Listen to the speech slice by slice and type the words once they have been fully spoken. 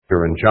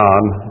Peter and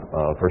John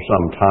for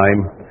some time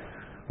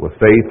with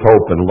faith,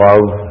 hope, and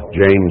love.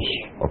 James,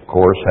 of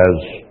course, has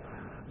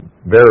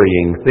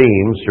varying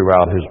themes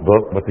throughout his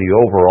book, but the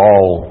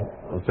overall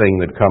thing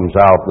that comes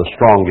out the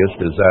strongest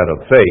is that of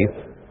faith.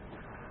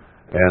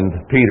 And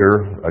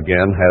Peter,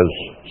 again, has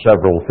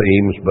several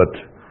themes, but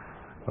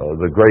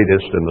the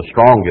greatest and the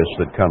strongest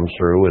that comes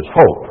through is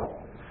hope.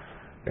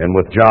 And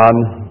with John,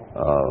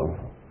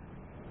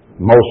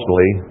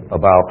 mostly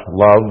about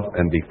love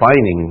and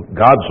defining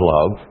God's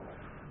love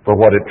for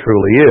what it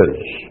truly is,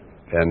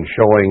 and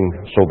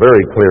showing so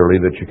very clearly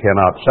that you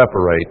cannot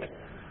separate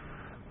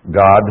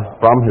God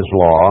from His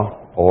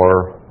law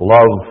or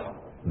love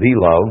the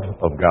love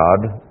of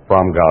God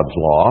from God's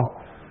law,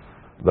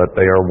 that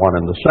they are one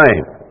and the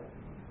same,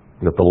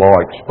 that the law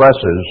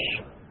expresses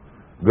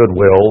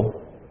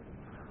goodwill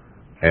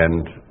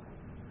and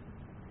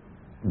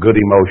good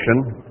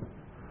emotion,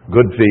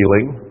 good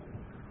feeling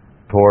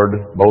toward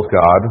both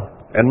God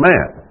and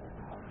man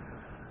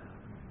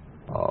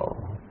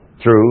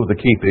through the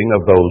keeping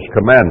of those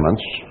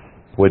commandments,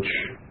 which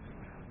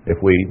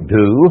if we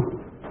do,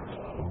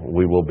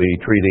 we will be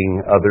treating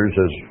others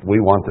as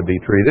we want to be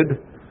treated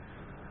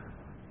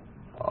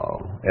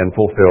and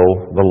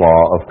fulfill the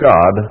law of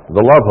God,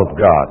 the love of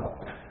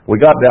God. We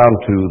got down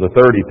to the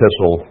third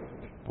epistle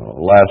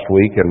last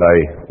week, and I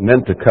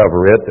meant to cover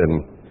it and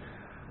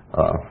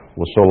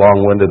was so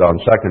long-winded on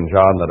 2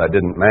 John that I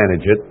didn't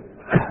manage it.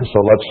 So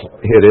let's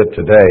hit it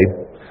today.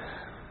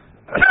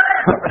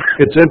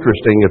 It's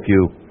interesting if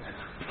you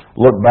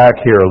look back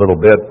here a little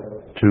bit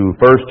to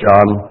 1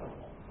 John.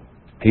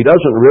 He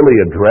doesn't really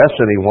address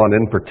anyone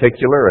in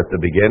particular at the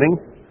beginning.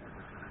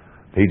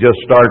 He just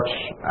starts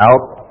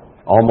out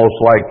almost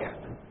like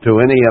to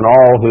any and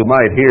all who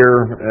might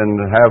hear and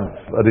have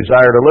a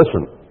desire to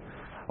listen.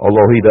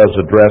 Although he does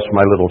address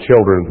my little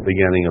children at the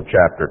beginning of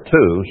chapter 2,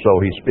 so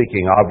he's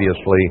speaking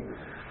obviously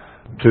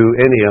to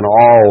any and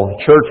all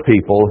church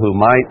people who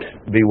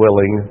might be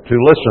willing to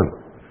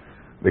listen,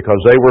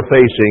 because they were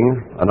facing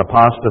an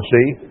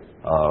apostasy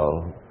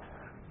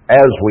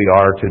as we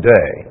are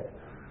today.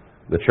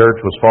 The church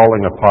was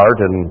falling apart,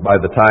 and by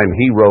the time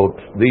he wrote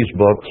these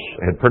books,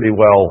 had pretty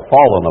well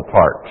fallen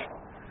apart.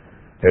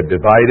 Had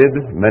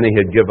divided, many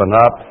had given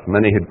up,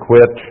 many had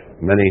quit,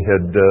 many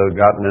had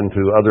gotten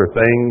into other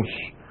things.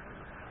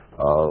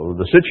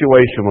 The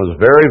situation was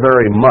very,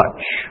 very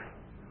much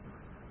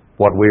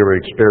what we are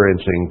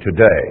experiencing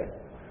today.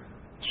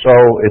 So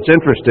it's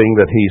interesting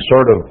that he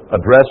sort of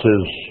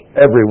addresses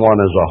everyone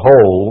as a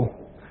whole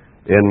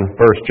in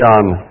 1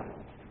 John,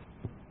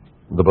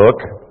 the book.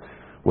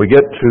 We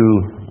get to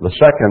the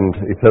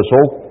second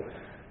epistle,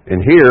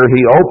 and here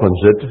he opens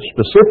it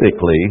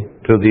specifically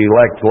to the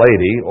elect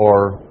lady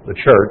or the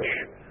church,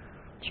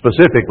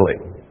 specifically,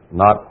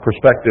 not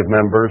prospective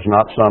members,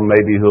 not some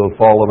maybe who have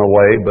fallen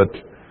away, but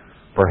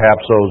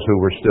perhaps those who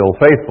were still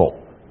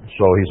faithful.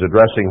 So he's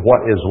addressing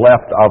what is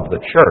left of the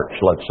church,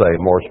 let's say,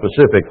 more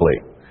specifically.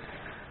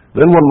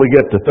 Then when we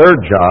get to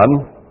 3 John,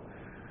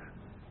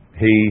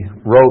 he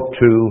wrote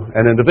to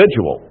an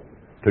individual,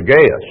 to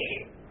Gaius.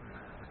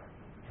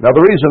 Now,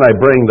 the reason I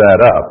bring that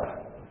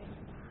up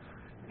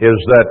is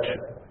that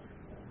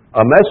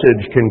a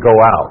message can go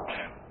out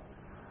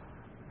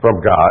from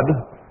God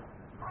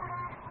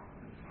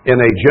in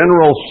a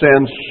general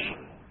sense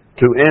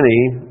to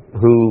any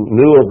who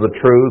knew of the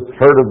truth,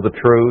 heard of the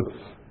truth,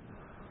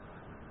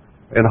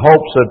 in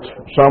hopes that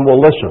some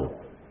will listen.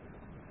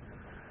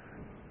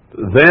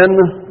 Then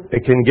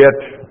it can get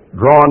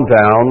drawn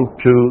down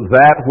to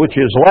that which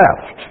is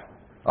left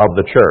of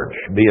the church,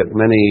 be it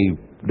many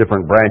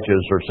different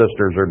branches or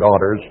sisters or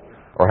daughters,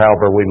 or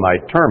however we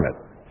might term it.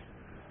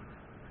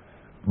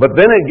 But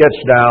then it gets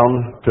down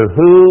to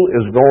who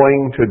is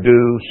going to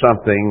do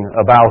something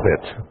about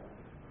it.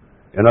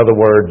 In other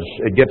words,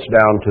 it gets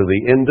down to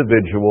the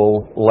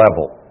individual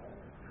level.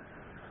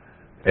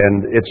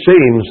 And it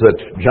seems that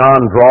John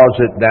draws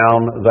it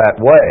down that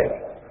way.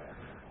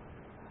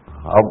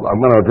 I'm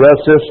going to address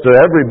this to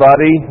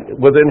everybody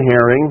within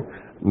hearing.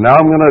 Now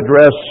I'm going to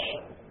address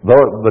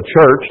the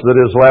church that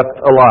is left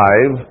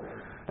alive.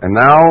 And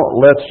now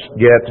let's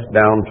get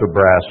down to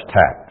brass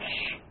tacks.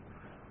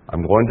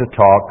 I'm going to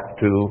talk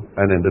to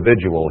an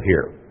individual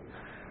here.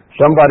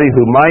 Somebody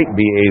who might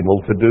be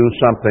able to do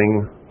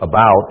something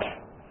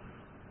about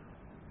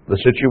the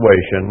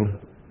situation,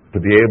 to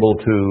be able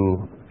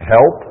to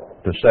help,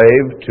 to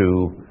save, to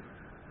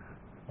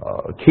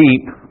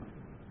keep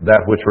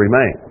that which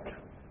remained.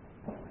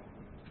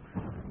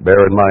 Bear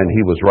in mind,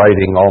 he was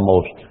writing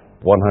almost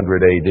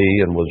 100 AD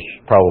and was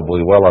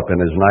probably well up in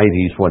his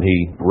 90s when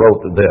he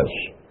wrote this.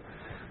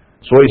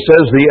 So he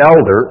says, the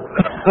elder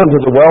unto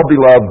the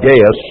well-beloved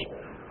Gaius,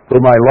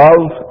 whom I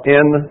love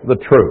in the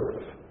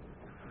truth.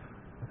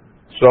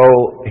 So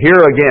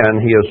here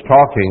again, he is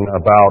talking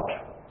about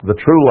the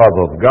true love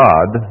of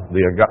God,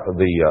 the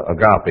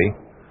agape,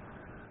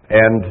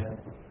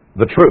 and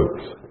the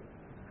truth.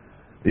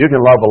 You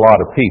can love a lot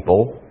of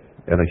people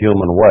in a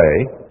human way,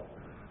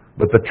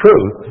 but the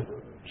truth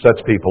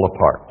sets people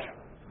apart.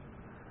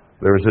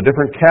 There is a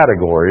different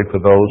category for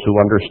those who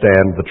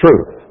understand the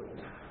truth.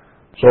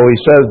 So he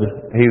said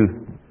he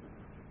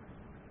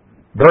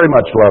very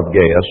much loved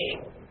Gaius,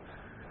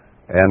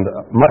 and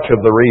much of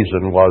the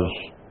reason was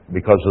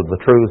because of the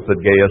truth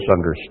that Gaius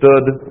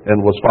understood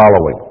and was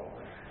following.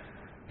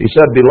 He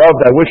said,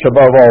 "Beloved, I wish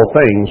above all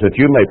things that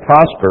you may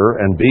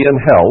prosper and be in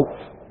health,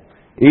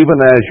 even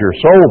as your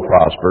soul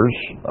prospers."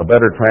 A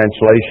better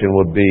translation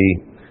would be,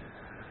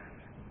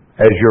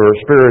 as your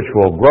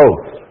spiritual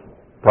growth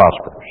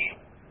prospers.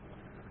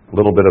 A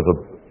little bit of a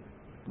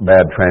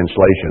bad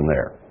translation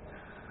there.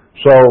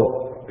 So,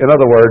 in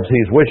other words,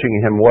 he's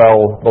wishing him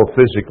well both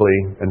physically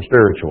and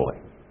spiritually,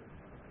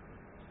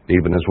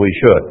 even as we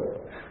should.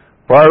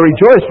 "For I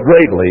rejoiced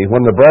greatly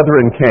when the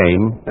brethren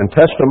came and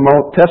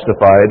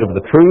testified of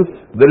the truth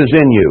that is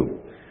in you,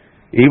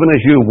 even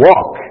as you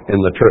walk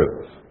in the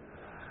truth."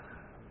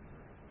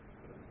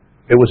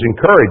 It was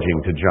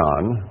encouraging to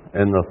John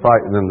in the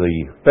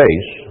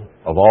face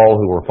of all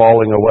who were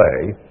falling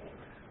away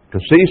to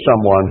see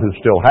someone who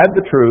still had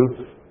the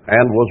truth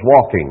and was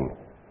walking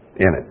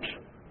in it.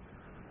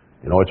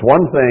 You know, it's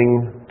one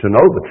thing to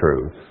know the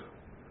truth.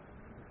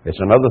 It's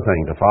another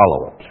thing to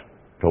follow it,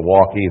 to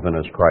walk even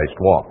as Christ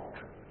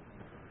walked.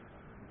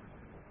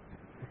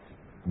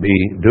 Be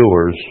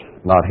doers,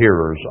 not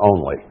hearers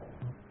only.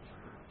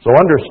 So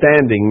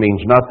understanding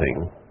means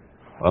nothing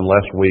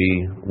unless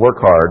we work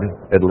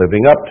hard at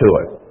living up to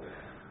it.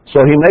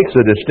 So he makes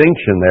a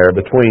distinction there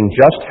between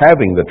just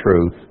having the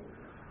truth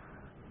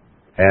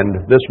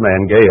and this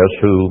man Gaius,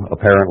 who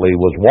apparently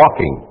was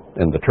walking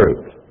in the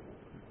truth.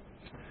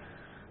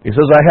 He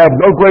says, "I have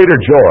no greater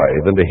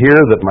joy than to hear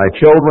that my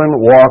children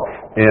walk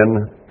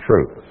in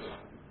truth."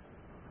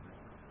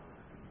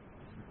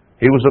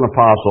 He was an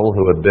apostle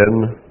who had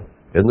been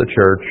in the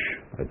church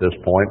at this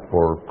point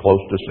for close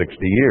to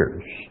 60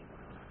 years.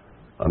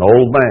 An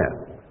old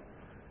man.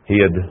 He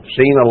had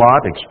seen a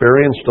lot,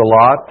 experienced a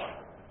lot.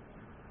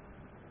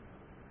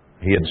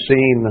 He had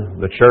seen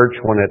the church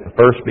when it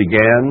first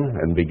began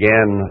and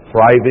began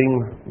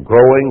thriving,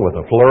 growing with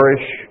a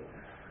flourish.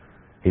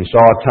 He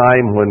saw a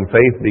time when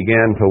faith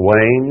began to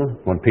wane,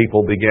 when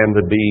people began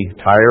to be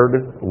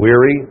tired,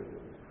 weary.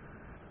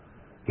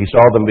 He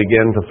saw them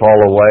begin to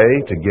fall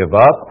away, to give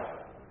up.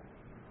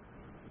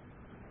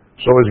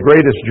 So his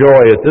greatest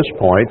joy at this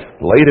point,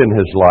 late in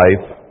his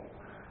life,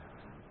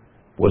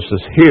 was to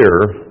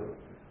hear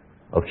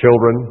of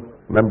children,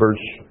 members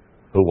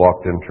who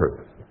walked in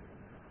truth.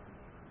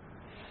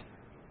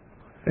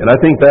 And I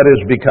think that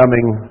is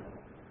becoming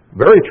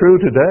very true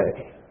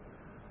today.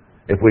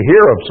 If we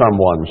hear of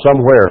someone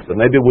somewhere that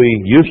maybe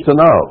we used to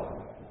know,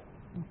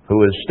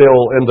 who is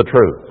still in the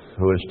truth,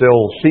 who is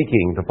still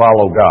seeking to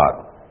follow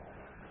God,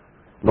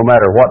 no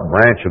matter what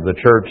branch of the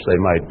church they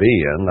might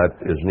be in, that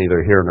is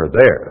neither here nor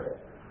there.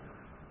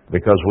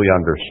 Because we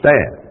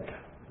understand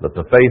that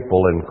the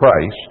faithful in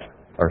Christ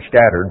are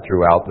scattered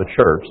throughout the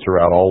church,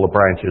 throughout all the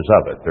branches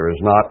of it. There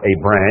is not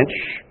a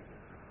branch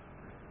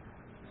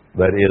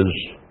that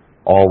is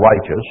all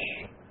righteous,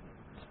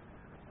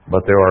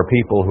 but there are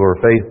people who are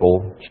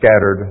faithful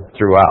scattered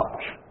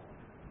throughout.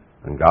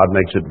 And God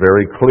makes it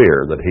very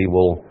clear that He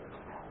will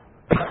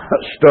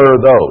stir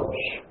those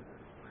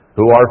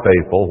who are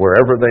faithful,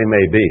 wherever they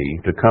may be,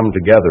 to come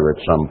together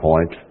at some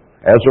point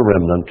as a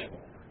remnant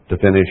to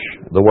finish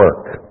the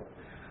work.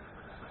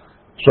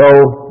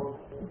 So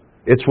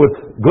it's with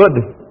good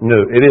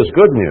news. It is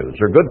good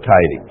news or good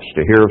tidings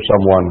to hear of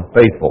someone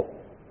faithful.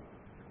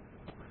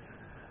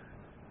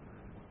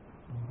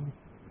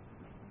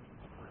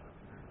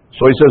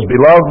 So he says,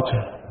 "Beloved,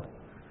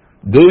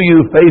 do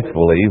you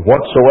faithfully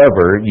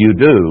whatsoever you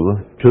do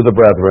to the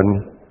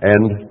brethren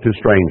and to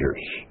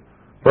strangers."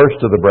 First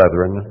to the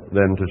brethren,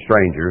 then to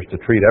strangers, to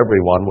treat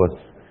everyone with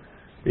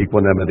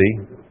equanimity,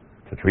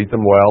 to treat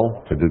them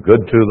well, to do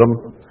good to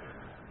them,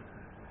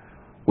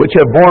 which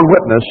have borne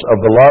witness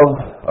of the love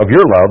of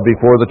your love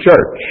before the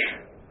church,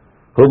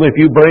 whom if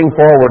you bring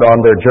forward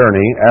on their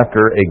journey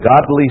after a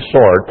godly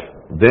sort,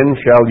 then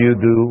shall you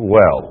do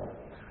well.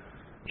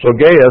 So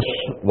Gaius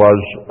was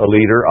a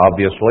leader,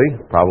 obviously,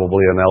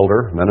 probably an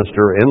elder,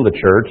 minister in the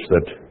church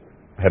that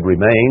had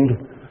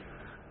remained,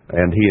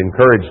 and he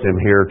encouraged him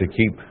here to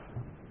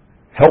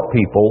help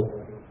people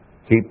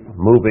keep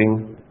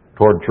moving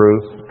toward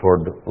truth,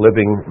 toward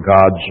living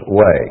God's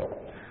way,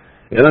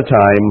 in a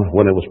time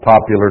when it was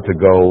popular to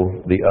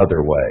go the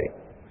other way.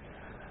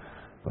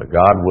 But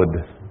God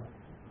would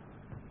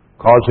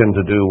cause him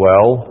to do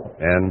well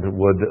and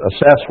would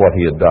assess what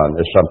he had done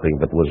as something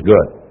that was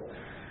good.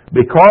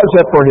 "Because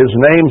that for his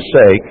name's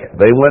sake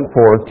they went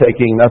forth,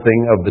 taking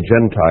nothing of the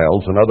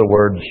Gentiles," in other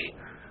words,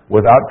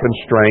 without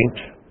constraint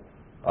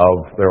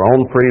of their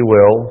own free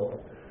will,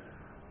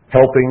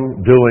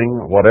 helping,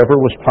 doing whatever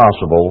was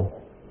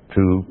possible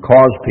to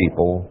cause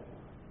people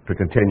to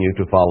continue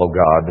to follow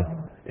God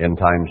in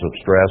times of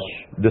stress,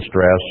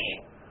 distress,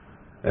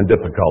 and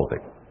difficulty.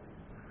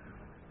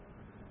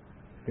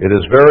 It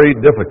is very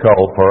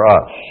difficult for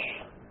us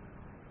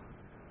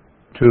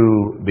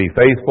to be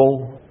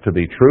faithful, to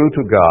be true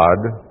to God,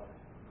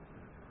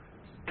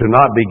 to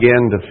not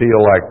begin to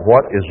feel like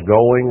what is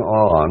going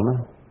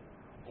on,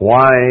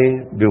 why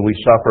do we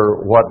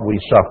suffer what we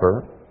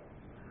suffer?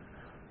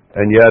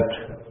 And yet,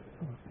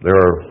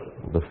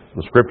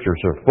 the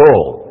Scriptures are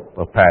full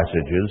of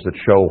passages that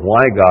show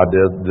why God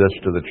did this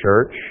to the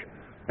church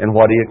and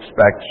what He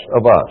expects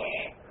of us.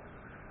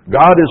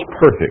 God is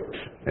perfect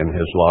in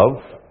His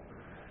love,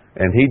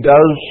 and He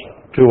does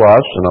to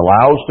us and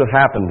allows to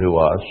happen to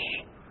us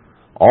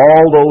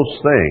all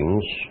those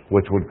things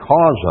which would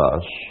cause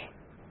us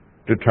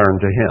to turn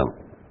to Him.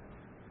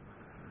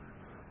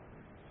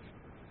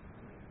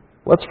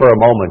 Let's for a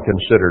moment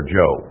consider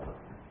Job.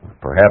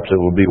 Perhaps it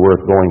would be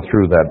worth going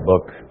through that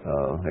book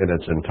in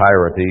its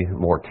entirety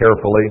more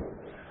carefully.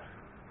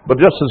 But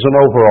just as an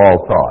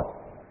overall thought,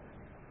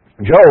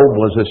 Job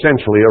was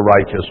essentially a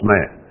righteous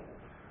man.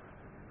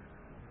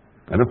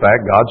 And in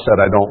fact, God said,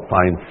 I don't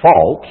find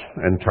fault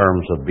in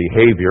terms of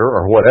behavior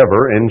or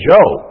whatever in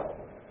Job.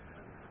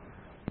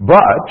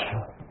 But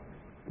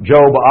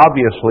Job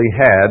obviously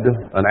had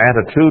an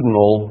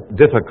attitudinal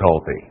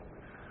difficulty.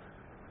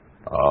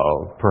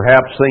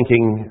 Perhaps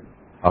thinking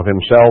of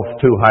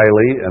himself too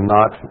highly and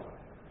not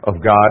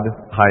of God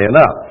high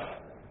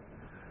enough.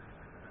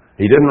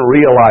 He didn't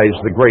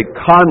realize the great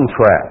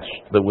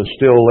contrast that was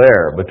still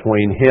there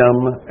between him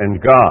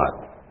and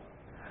God.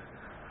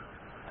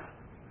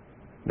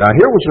 Now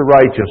here was a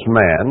righteous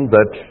man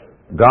that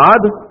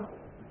God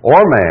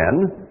or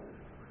man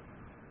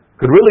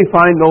could really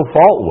find no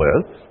fault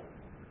with.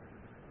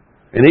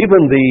 And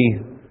even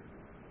the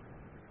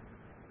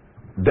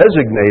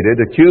designated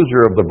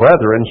accuser of the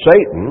brethren,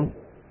 Satan,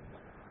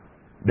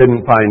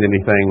 didn't find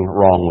anything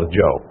wrong with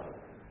Job.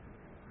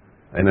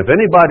 And if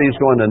anybody's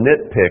going to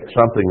nitpick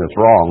something that's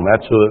wrong,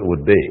 that's who it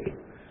would be.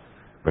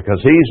 Because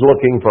he's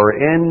looking for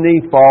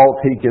any fault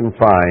he can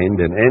find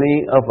in any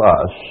of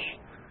us,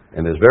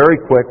 and is very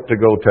quick to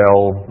go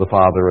tell the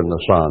Father and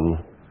the Son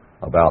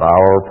about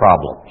our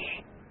problems.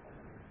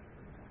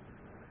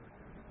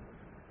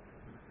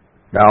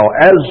 Now,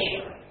 as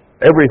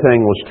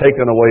everything was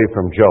taken away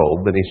from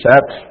Job, and he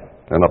sat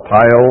in a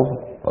pile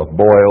of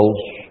boils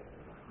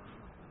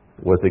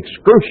with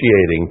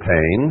excruciating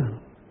pain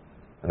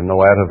and no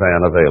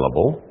Ativan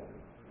available,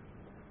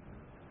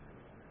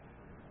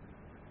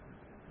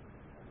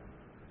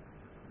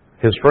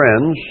 his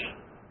friends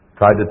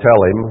tried to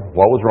tell him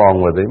what was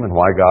wrong with him and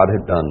why God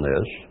had done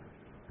this.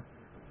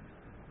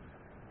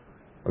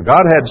 But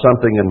God had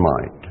something in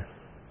mind.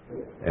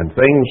 And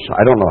things,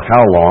 I don't know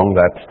how long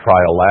that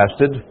trial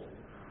lasted,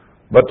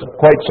 but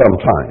quite some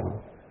time.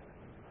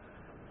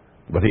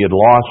 But he had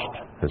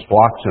lost his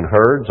flocks and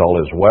herds, all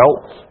his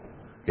wealth.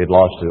 He had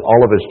lost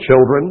all of his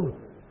children.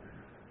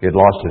 He had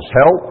lost his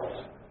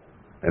health.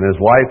 And his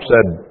wife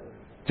said,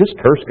 just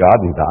curse God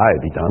and die,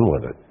 be done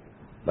with it.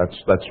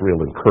 That's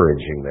real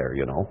encouraging there,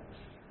 you know.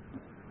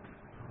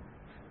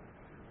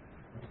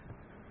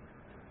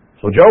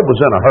 So Job was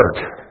in a hurt.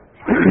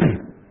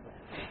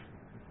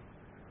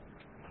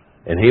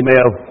 And he may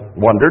have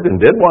wondered, and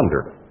did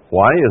wonder,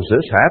 why is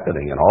this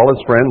happening? And all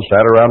his friends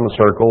sat around the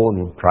circle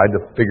and tried to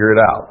figure it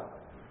out.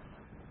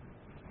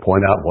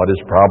 Point out what his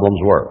problems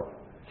were.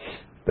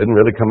 Didn't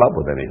really come up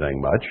with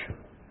anything much.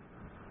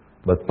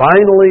 But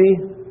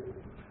finally,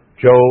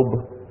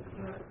 Job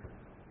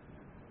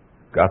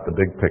got the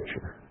big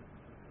picture.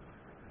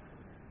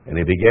 And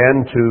he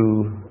began to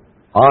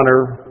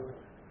honor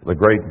the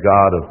great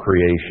God of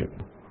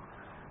creation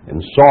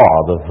and saw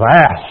the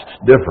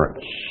vast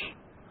difference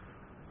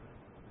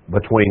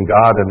between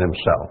God and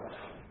himself.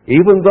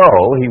 Even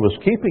though he was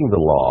keeping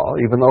the law,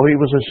 even though he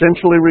was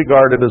essentially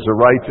regarded as a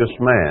righteous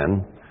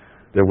man,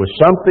 there was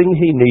something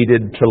he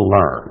needed to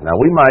learn. Now,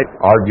 we might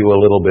argue a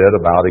little bit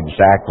about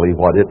exactly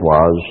what it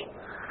was,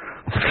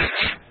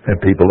 and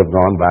people have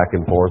gone back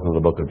and forth in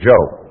the book of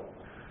Job.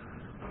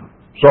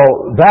 So,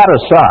 that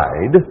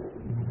aside,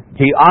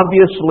 he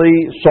obviously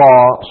saw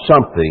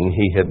something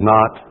he had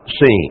not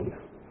seen.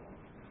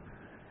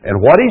 And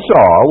what he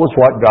saw was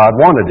what God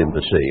wanted him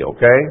to see,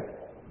 okay?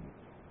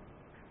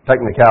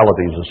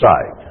 Technicalities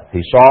aside, he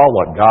saw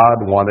what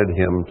God wanted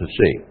him to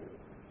see.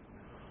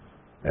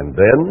 And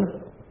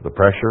then the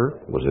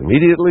pressure was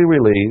immediately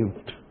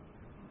relieved,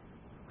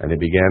 and he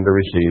began to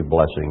receive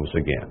blessings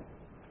again.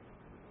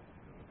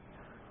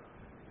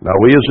 Now,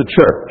 we as a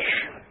church,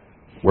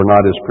 we're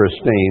not as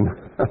pristine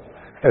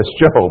as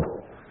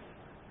Job.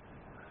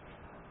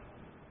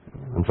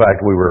 In fact,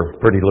 we were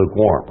pretty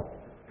lukewarm.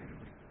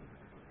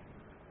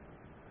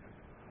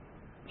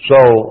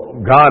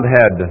 So, God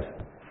had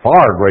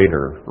far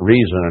greater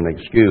reason and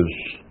excuse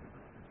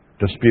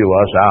to spew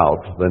us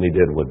out than he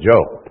did with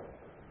Job.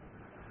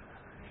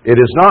 It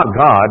is not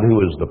God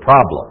who is the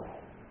problem.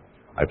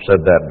 I've said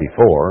that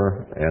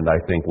before, and I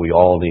think we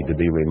all need to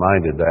be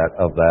reminded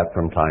of that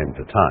from time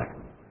to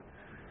time.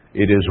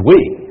 It is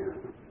we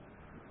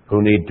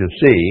who need to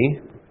see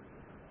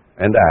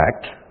and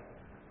act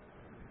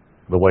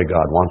the way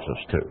God wants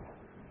us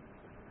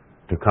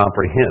to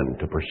comprehend,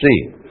 to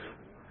perceive.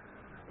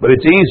 But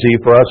it's easy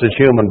for us as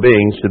human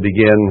beings to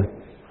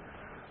begin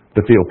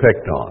to feel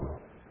picked on.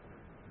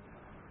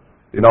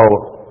 You know,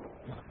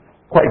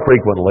 quite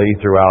frequently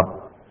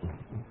throughout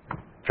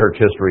church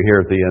history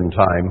here at the end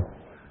time,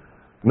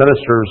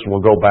 Ministers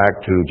will go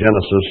back to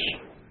Genesis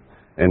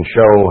and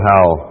show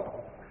how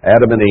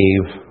Adam and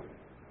Eve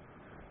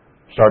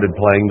started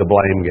playing the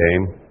blame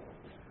game.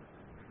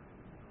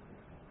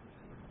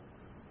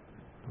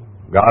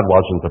 God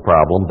wasn't the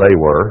problem, they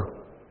were.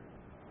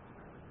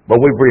 But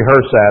we've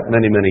rehearsed that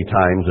many, many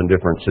times in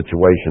different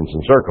situations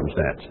and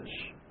circumstances.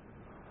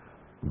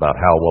 About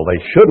how, well,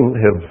 they shouldn't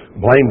have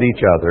blamed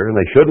each other, and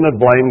they shouldn't have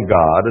blamed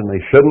God, and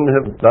they shouldn't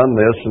have done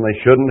this, and they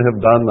shouldn't have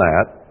done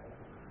that.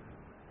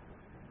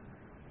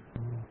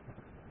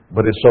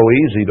 But it's so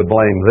easy to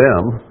blame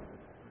them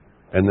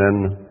and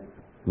then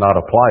not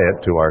apply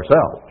it to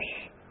ourselves.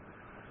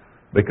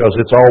 Because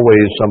it's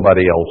always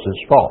somebody else's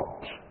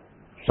fault.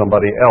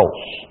 Somebody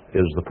else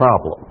is the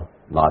problem,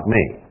 not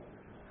me.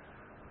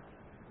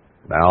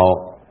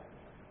 Now,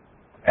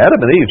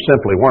 Adam and Eve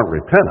simply weren't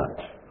repentant.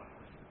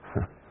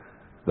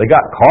 They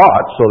got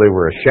caught, so they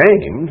were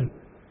ashamed.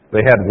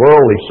 They had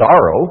worldly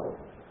sorrow.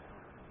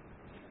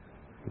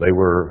 They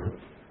were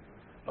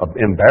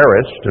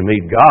embarrassed to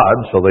meet God,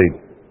 so they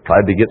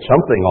tried to get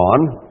something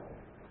on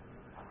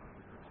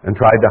and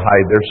tried to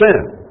hide their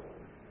sin.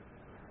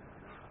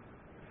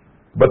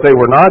 But they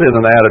were not in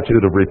an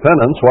attitude of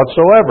repentance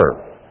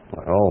whatsoever.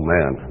 Oh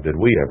man, did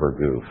we ever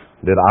goof?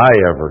 Did I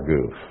ever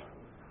goof?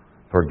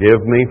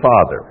 Forgive me,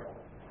 Father.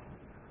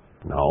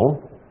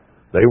 No,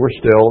 they were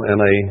still in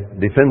a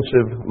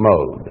defensive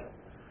mode.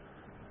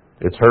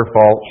 It's her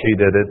fault, she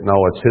did it. No,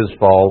 it's his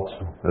fault.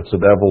 It's the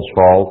devil's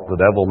fault. The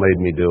devil made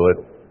me do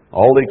it.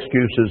 All the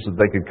excuses that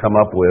they could come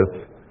up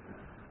with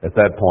at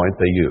that point,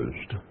 they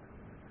used.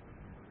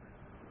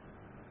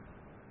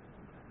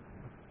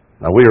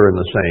 Now, we are in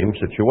the same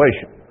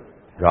situation.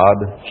 God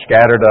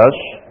scattered us,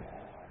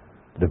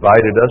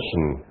 divided us,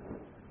 and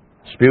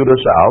spewed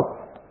us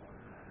out,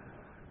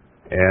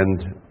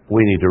 and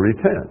we need to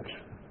repent.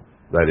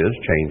 That is,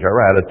 change our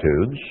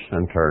attitudes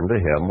and turn to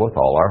Him with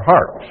all our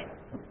heart.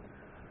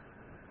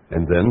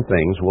 And then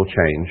things will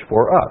change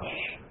for us.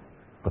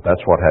 But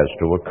that's what has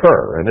to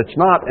occur. And it's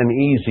not an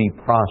easy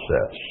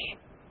process.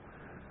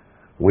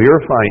 We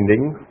are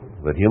finding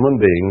that human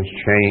beings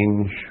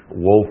change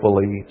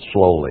woefully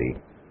slowly.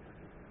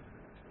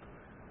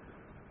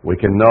 We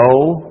can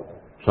know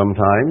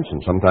sometimes,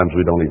 and sometimes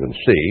we don't even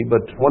see,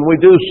 but when we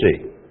do see,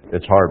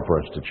 it's hard for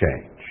us to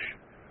change.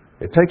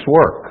 It takes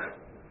work.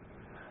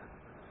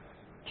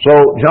 So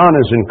John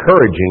is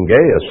encouraging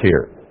Gaius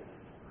here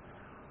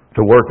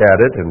to work at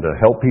it and to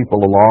help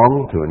people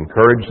along, to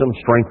encourage them,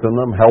 strengthen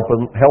them,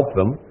 help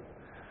them.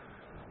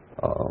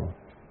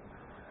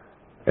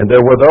 And there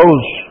were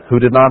those who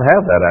did not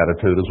have that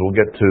attitude, as we'll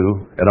get to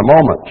in a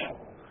moment.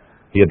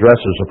 He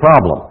addresses a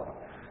problem.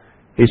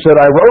 He said,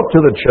 I wrote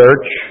to the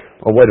church,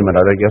 oh, wait a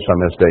minute, I guess I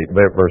missed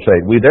verse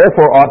 8. We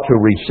therefore ought to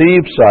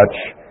receive such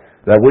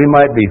that we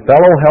might be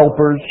fellow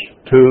helpers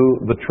to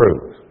the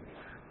truth.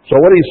 So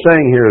what he's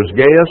saying here is,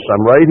 Gaius,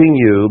 I'm writing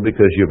you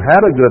because you've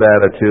had a good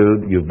attitude,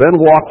 you've been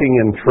walking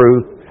in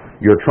truth,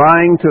 you're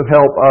trying to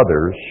help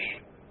others,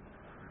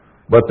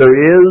 but there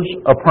is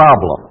a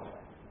problem.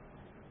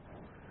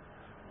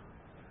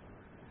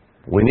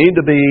 We need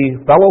to be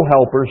fellow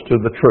helpers to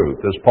the truth.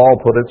 As Paul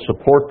put it,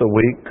 support the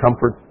weak,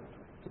 comfort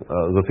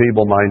the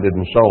feeble-minded,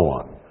 and so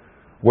on.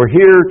 We're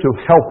here to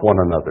help one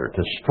another,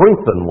 to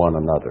strengthen one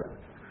another,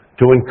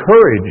 to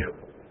encourage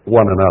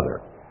one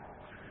another.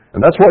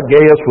 And that's what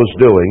Gaius was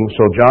doing,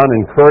 so John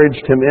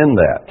encouraged him in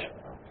that.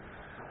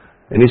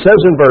 And he says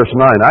in verse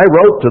 9, I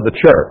wrote to the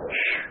church,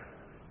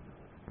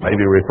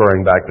 maybe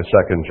referring back to 2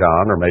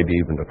 John or maybe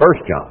even to 1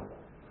 John.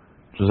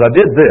 He says, I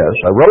did this,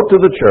 I wrote to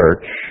the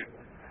church,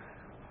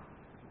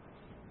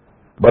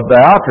 but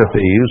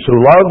Diotrephes, who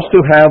loves to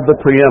have the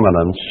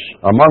preeminence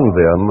among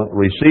them,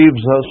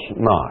 receives us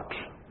not.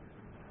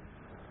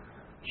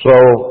 So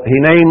he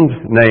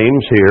named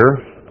names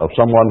here of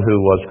someone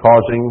who was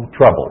causing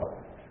trouble.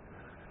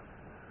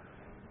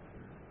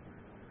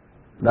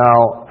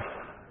 Now,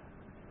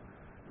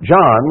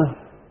 John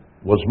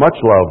was much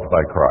loved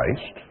by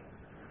Christ.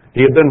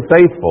 He had been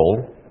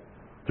faithful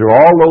through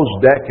all those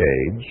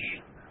decades.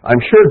 I'm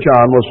sure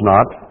John was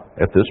not,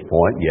 at this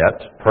point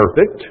yet,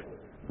 perfect.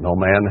 No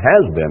man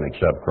has been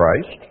except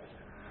Christ.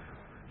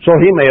 So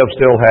he may have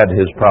still had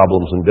his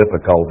problems and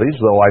difficulties,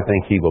 though I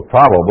think he will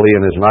probably,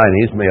 in his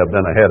 90s, may have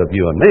been ahead of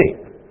you and me.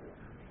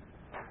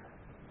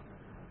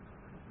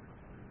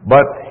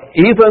 But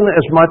even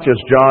as much as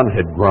John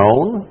had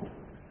grown,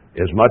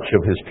 as much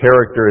of his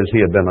character as he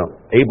had been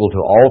able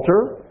to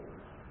alter,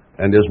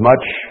 and as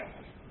much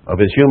of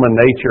his human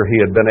nature he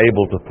had been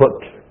able to put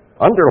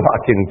under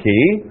lock and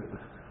key,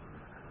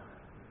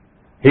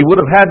 he would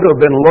have had to have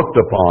been looked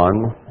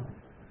upon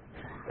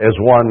as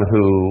one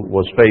who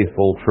was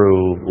faithful,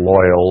 true,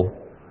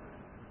 loyal,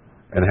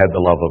 and had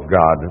the love of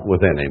God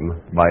within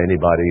him by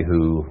anybody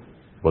who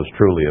was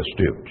truly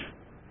astute,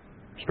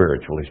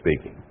 spiritually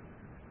speaking.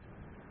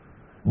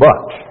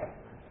 But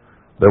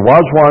there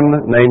was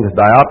one named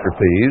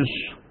Diotrephes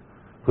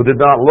who did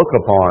not look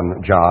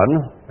upon John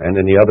and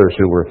any others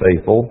who were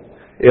faithful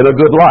in a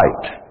good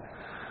light.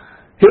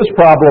 His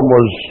problem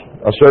was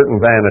a certain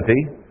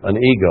vanity, an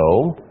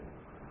ego,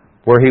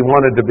 where he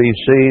wanted to be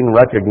seen,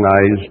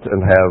 recognized,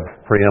 and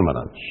have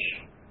preeminence.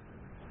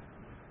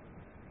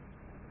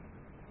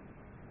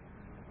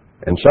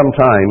 And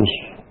sometimes,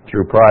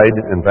 through pride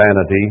and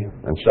vanity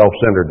and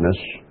self-centeredness,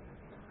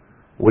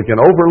 we can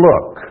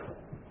overlook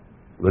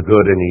the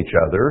good in each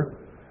other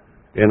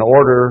in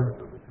order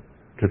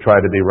to try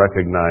to be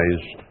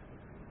recognized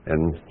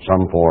in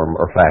some form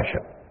or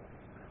fashion,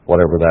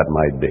 whatever that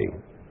might be.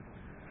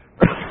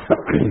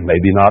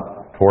 Maybe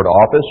not toward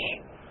office,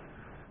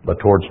 but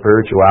toward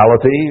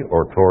spirituality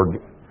or toward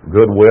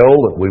goodwill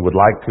that we would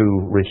like to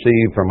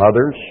receive from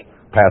others,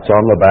 pats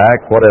on the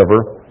back,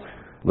 whatever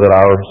that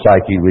our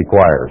psyche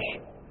requires.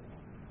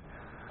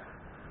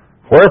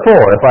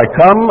 Wherefore, if I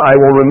come, I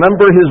will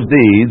remember his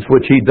deeds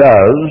which he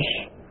does,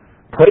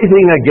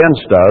 prating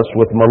against us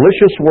with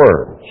malicious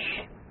words.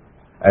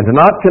 And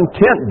not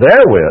content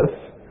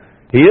therewith,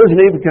 he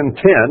isn't even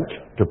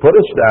content to put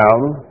us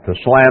down, to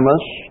slam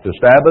us, to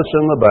stab us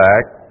in the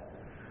back,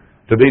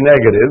 to be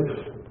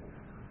negative,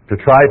 to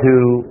try to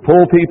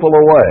pull people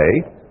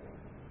away.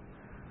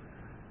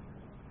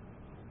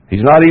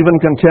 He's not even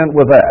content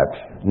with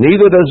that.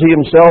 Neither does he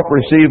himself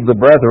receive the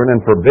brethren and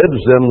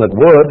forbids them that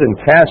would and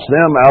casts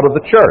them out of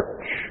the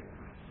church.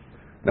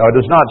 Now, it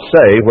does not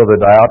say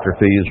whether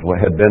Diotrephes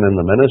had been in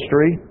the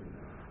ministry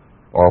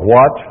or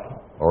what,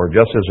 or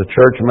just as a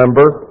church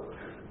member.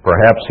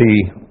 Perhaps he,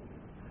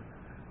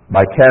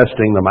 by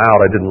casting them out,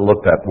 I didn't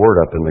look that word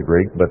up in the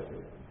Greek, but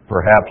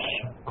perhaps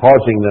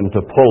causing them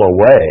to pull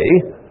away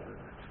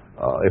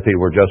if he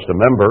were just a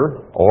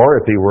member, or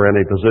if he were in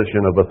a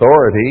position of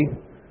authority,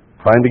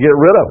 trying to get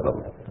rid of them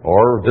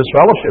or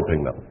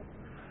disfellowshipping them.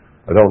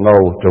 I don't know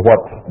to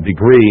what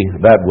degree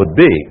that would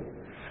be.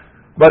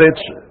 But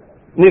it's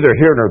neither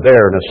here nor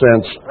there in a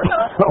sense.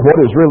 What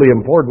is really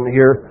important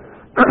here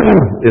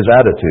is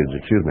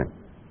attitudes,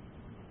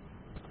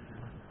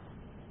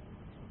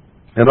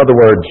 In other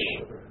words,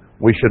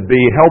 we should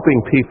be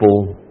helping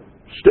people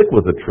stick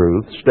with the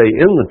truth, stay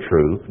in the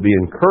truth, be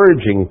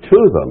encouraging to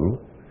them,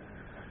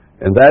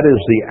 and that is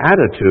the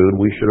attitude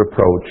we should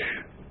approach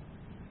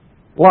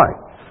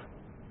life.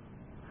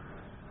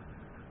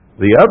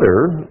 The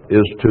other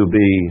is to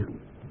be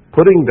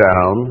putting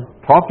down,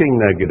 talking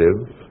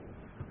negative,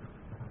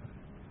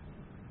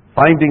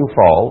 finding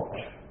fault,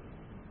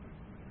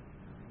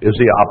 is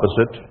the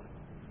opposite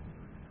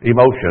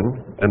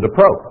emotion and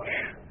approach,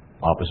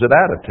 opposite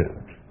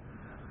attitude.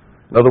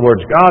 In other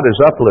words, God is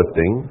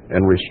uplifting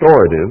and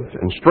restorative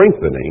and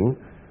strengthening.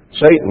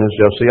 Satan is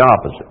just the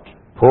opposite.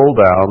 Pull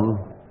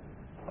down,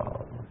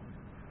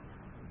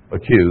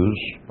 accuse,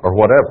 or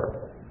whatever.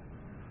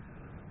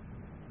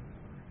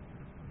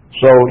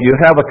 So you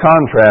have a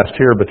contrast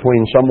here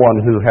between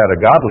someone who had a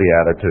godly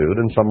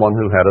attitude and someone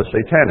who had a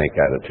satanic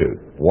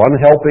attitude. One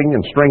helping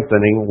and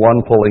strengthening,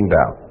 one pulling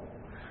down.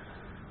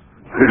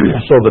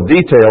 So the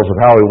details of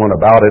how he went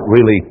about it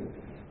really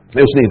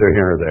is neither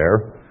here nor there.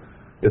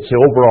 It's the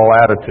overall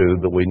attitude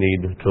that we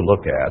need to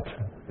look at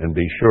and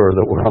be sure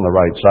that we're on the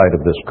right side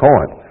of this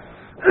coin.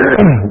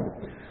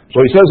 So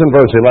he says in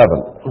verse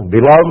 11,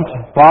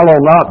 Beloved, follow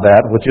not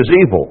that which is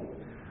evil,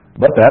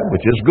 but that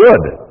which is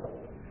good.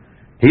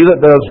 He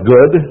that does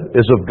good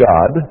is of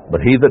God,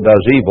 but he that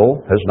does evil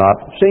has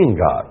not seen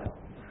God.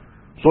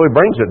 So he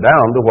brings it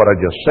down to what I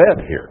just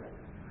said here.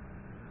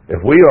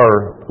 If we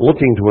are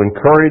looking to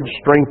encourage,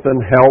 strengthen,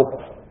 help,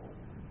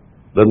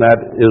 then that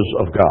is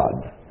of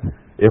God.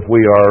 If we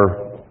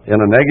are in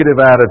a negative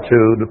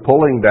attitude,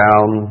 pulling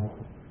down,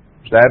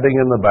 stabbing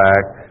in the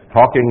back,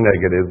 talking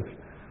negative,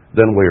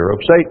 then we are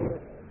of Satan.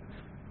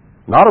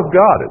 Not of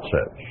God, it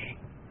says.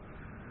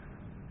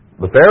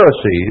 The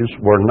Pharisees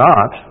were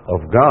not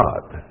of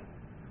God.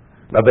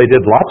 Now, they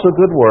did lots of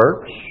good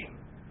works.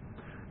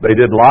 They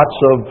did lots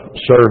of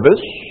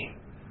service.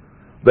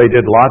 They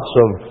did lots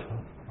of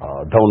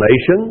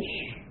donations.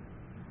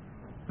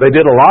 They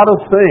did a lot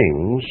of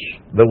things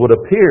that would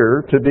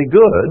appear to be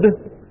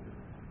good,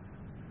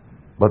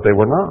 but they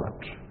were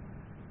not.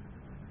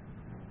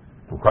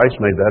 And Christ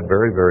made that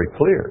very, very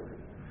clear.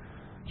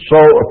 So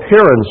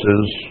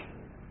appearances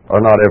are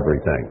not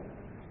everything.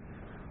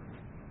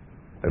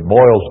 It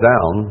boils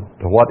down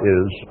to what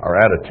is our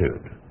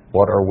attitude.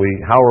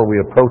 How are we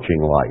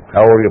approaching life? How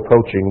are we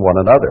approaching one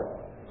another?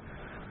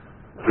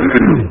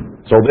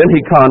 So then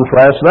he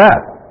contrasts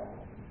that.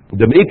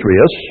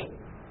 Demetrius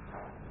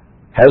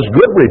has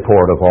good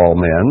report of all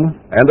men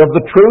and of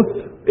the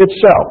truth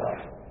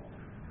itself.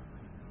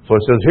 So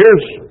it says,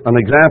 here's an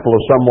example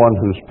of someone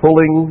who's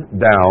pulling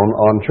down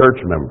on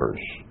church members.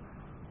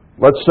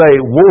 Let's say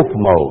wolf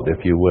mode,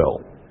 if you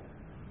will.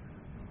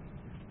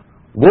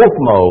 Wolf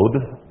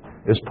mode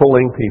is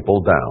pulling people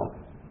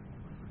down,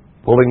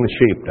 pulling the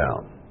sheep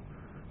down,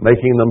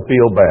 making them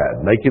feel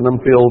bad, making them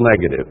feel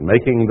negative,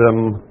 making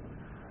them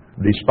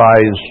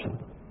despise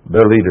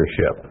their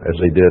leadership as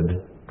they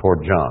did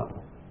toward John.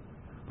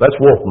 That's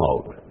wolf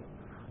mode.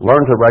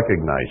 Learn to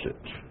recognize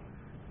it.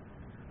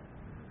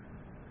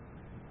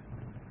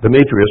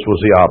 Demetrius was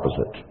the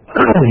opposite.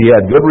 He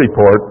had good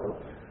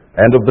report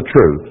and of the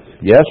truth.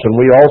 Yes, and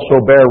we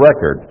also bear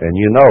record, and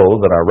you know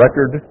that our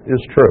record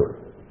is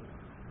true.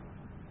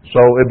 So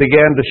it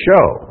began to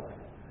show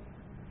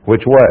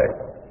which way.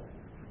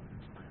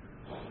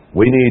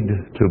 We need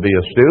to be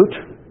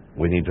astute.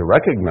 We need to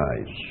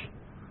recognize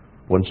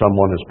when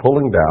someone is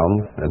pulling down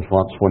and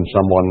when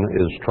someone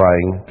is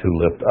trying to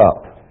lift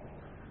up.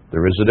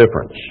 There is a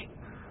difference.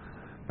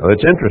 Now,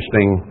 it's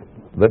interesting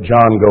that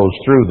John goes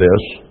through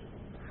this.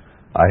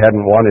 I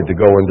hadn't wanted to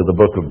go into the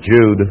book of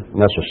Jude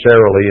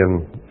necessarily in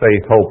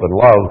faith, hope, and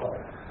love,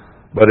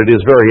 but it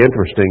is very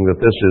interesting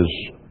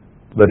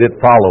that it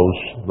follows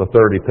the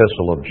third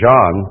epistle of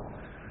John.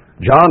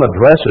 John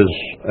addresses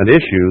an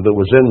issue that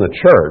was in the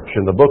church,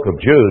 and the book of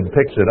Jude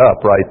picks it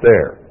up right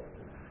there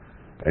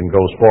and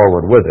goes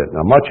forward with it.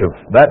 Now, much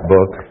of that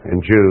book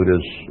in Jude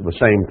is the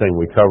same thing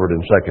we covered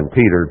in 2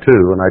 Peter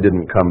too, and I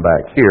didn't come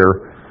back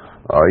here,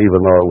 even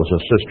though it was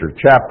a sister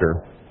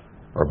chapter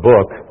or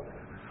book.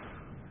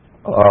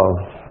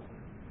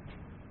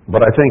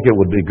 But I think it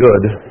would be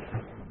good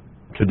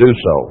to do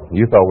so.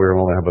 You thought we were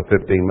going to have a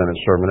 15-minute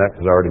sermonette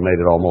because I already made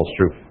it almost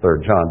through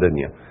 3 John, didn't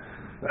you?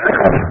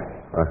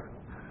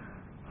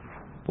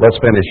 Let's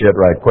finish it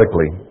right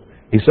quickly.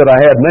 He said, I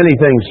had many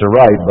things to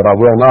write, but I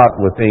will not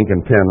with ink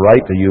and pen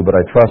write to you, but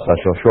I trust I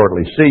shall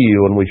shortly see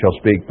you, and we shall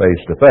speak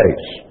face to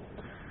face.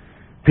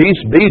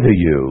 Peace be to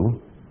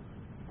you.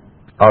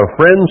 Our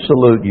friends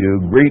salute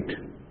you. Greet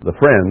the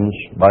friends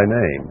by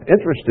name.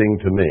 Interesting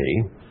to me,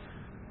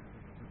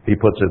 he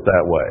puts it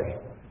that way.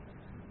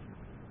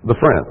 The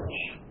friends.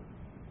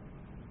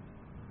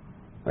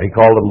 He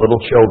called them little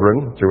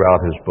children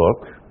throughout his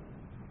book,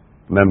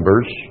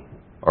 members,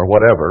 or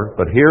whatever,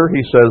 but here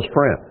he says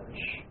friends.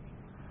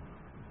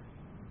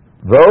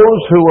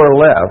 Those who are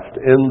left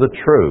in the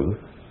truth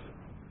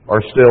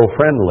are still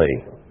friendly,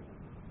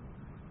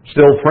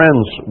 still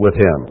friends with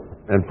him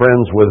and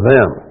friends with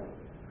them.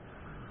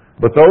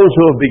 But those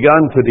who have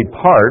begun to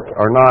depart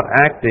are not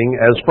acting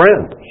as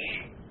friends.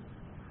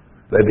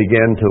 They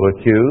begin to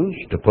accuse,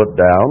 to put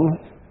down,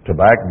 to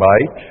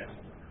backbite,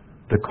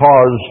 to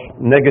cause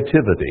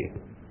negativity,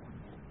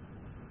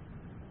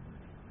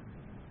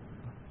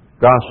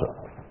 gossip.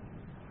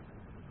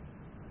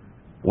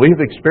 We've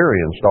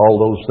experienced all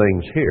those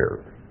things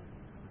here.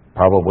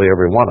 Probably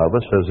every one of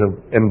us has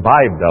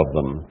imbibed of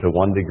them to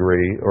one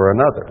degree or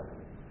another.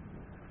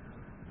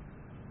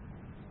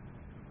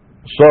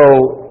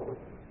 So,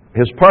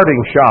 his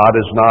parting shot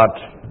is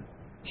not,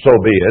 so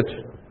be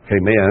it,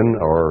 amen,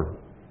 or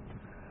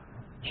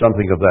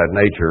something of that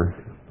nature.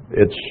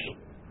 It's,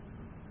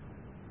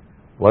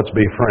 let's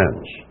be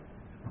friends.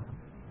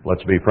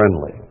 Let's be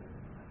friendly.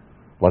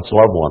 Let's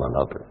love one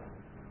another.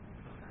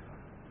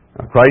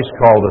 Now, Christ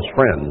called us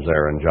friends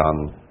there in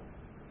John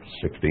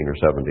 16 or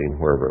 17,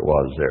 wherever it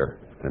was there,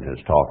 in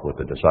his talk with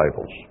the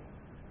disciples.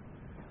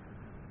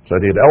 So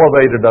he had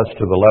elevated us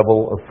to the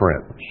level of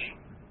friends.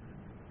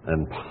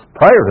 And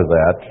prior to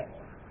that,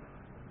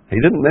 he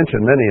didn't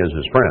mention many as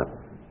his friend.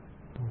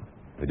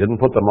 He didn't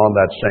put them on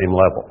that same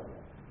level.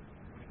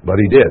 But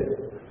he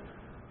did.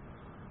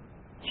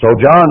 So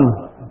John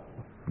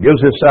gives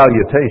his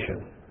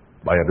salutation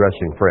by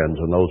addressing friends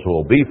and those who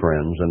will be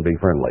friends and be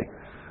friendly.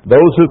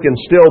 Those who can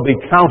still be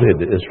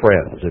counted as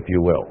friends, if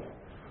you will.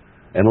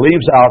 And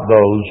leaves out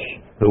those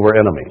who were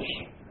enemies,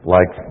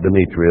 like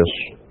Demetrius,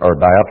 or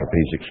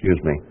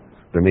Diotrephes,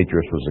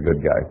 Demetrius was a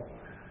good guy.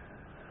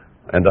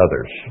 And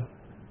others.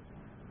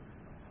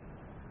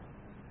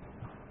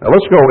 Now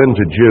let's go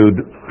into Jude.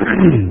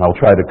 I'll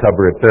try to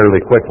cover it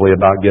fairly quickly and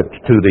not get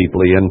too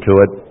deeply into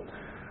it.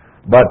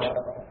 But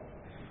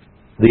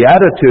the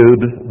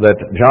attitude that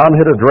John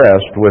had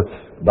addressed with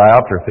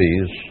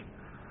Diotrephes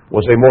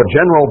was a more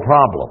general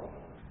problem.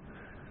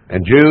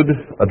 And Jude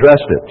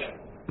addressed it.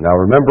 Now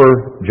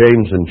remember,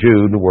 James and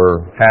Jude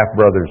were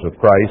half-brothers of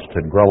Christ,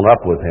 had grown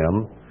up with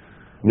him,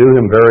 knew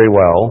him very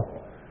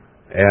well,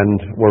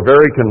 and were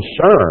very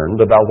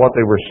concerned about what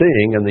they were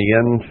seeing in the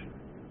end,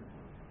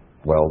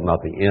 well, not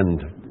the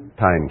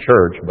end-time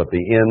church, but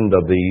the end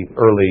of the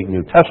early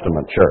New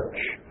Testament church.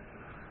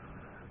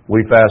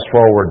 We fast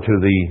forward to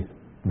the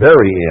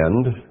very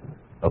end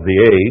of the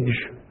age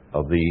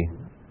of the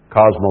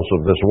cosmos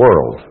of this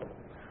world.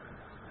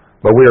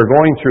 But we are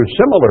going through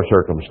similar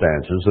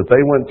circumstances that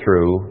they went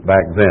through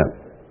back then.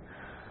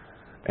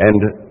 And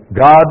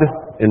God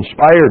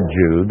inspired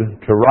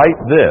Jude to write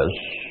this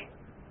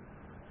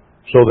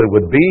so that it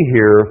would be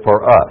here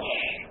for us,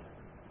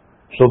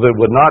 so that it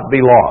would not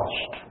be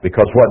lost.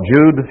 Because what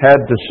Jude had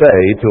to say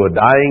to a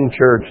dying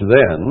church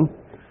then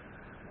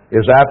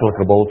is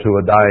applicable to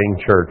a dying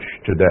church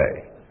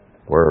today,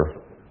 where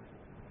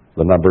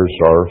the numbers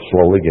are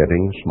slowly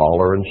getting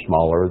smaller and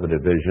smaller, the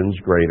divisions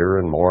greater,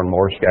 and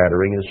more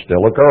scattering is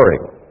still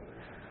occurring.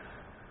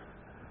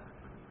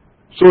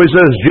 So he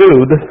says,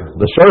 Jude,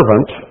 the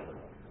servant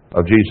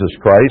of Jesus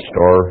Christ,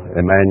 or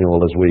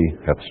Emmanuel as we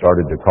have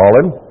started to call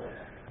him,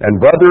 and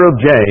brother of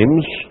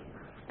James,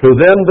 to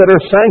them that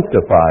are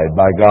sanctified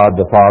by God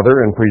the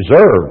Father and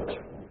preserved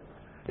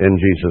in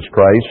Jesus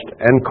Christ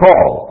and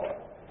called.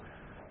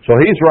 So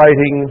he's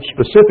writing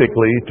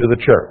specifically to the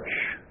church,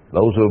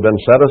 those who have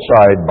been set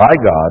aside by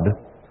God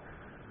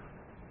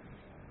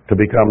to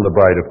become the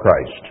bride of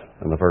Christ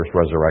in the first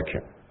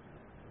resurrection.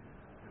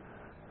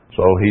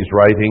 So he's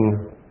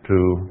writing to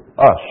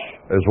us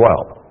as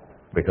well,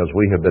 because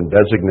we have been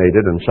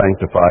designated and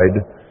sanctified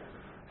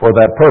for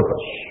that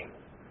purpose.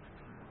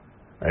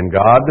 And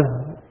God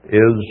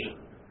is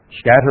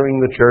scattering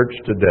the church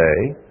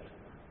today,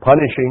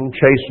 punishing,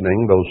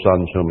 chastening those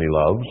sons whom he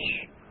loves,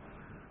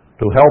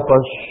 to help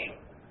us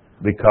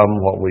become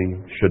what we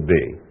should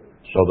be,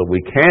 so that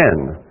we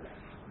can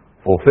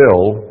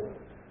fulfill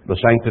the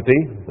sanctity,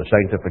 the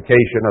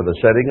sanctification, or the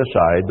setting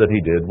aside that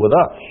he did with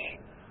us,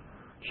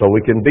 so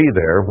we can be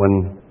there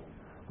when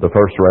the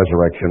first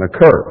resurrection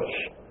occurs.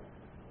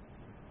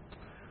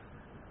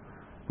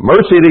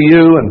 Mercy to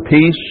you, and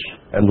peace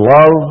and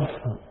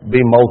love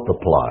be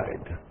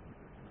multiplied.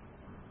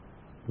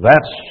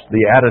 That's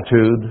the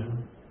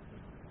attitude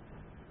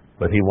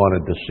that he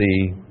wanted to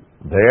see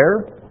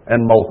there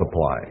and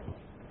multiplying.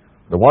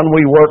 The one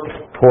we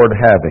work toward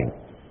having.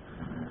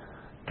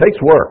 Takes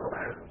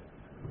work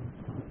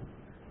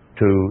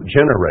to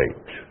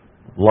generate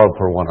love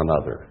for one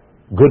another,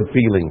 good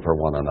feeling for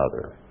one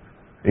another,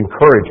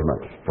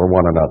 encouragement for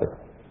one another.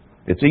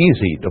 It's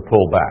easy to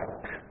pull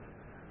back.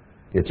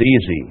 It's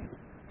easy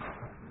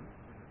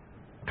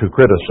to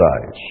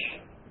criticize.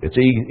 It's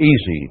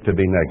easy to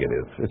be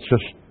negative. It's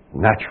just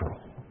natural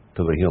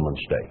to the human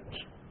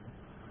state.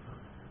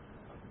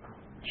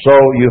 So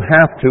you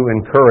have to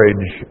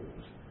encourage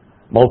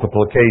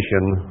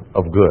multiplication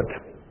of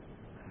good.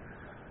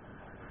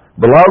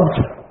 Beloved,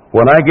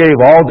 when I gave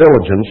all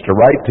diligence to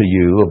write to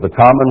you of the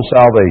common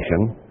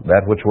salvation,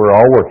 that which we're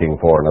all working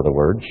for, in other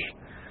words,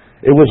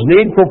 it was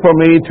needful for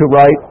me to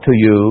write to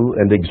you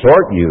and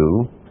exhort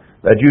you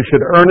that you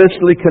should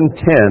earnestly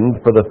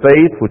contend for the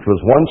faith which was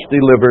once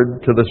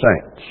delivered to the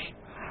saints.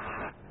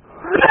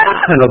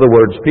 In other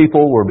words,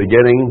 people were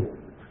beginning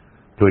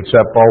to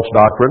accept false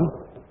doctrine,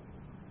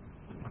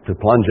 to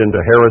plunge into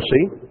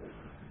heresy,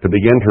 to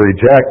begin to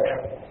reject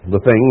the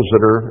things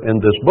that are in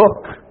this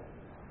book.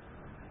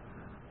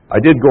 I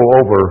did go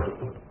over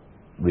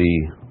the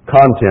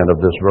content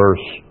of this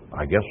verse,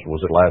 I guess,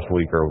 was it last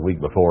week or a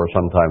week before,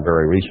 sometime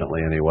very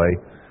recently anyway,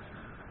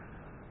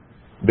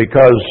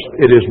 because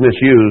it is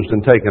misused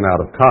and taken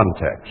out of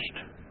context.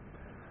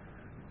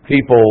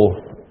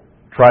 People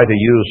try to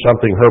use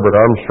something Herbert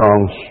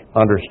Armstrong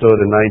understood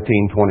in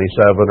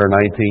 1927 or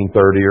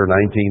 1930 or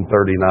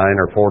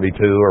 1939 or 42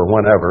 or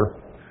whenever,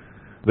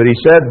 that he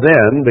said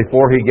then,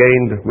 before he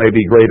gained maybe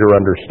greater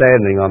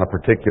understanding on a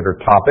particular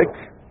topic,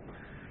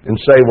 and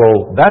say,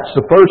 well, that's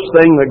the first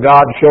thing that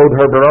God showed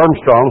Herbert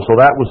Armstrong, so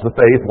that was the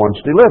faith once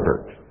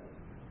delivered.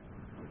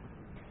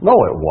 No,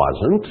 it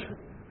wasn't.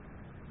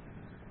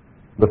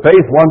 The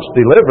faith once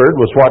delivered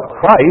was what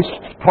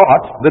Christ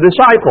taught the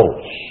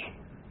disciples.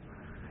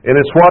 And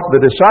it's what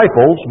the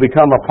disciples,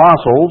 become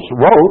apostles,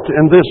 wrote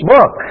in this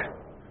book.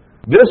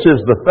 This is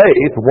the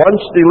faith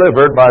once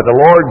delivered by the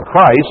Lord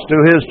Christ to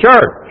His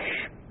church.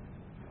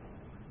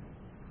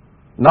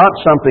 Not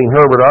something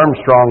Herbert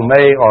Armstrong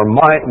may or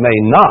may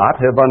not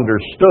have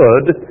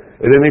understood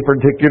at any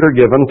particular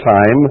given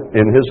time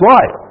in his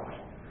life.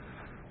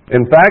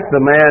 In fact, the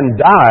man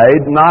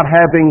died not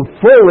having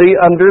fully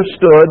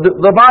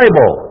understood the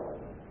Bible.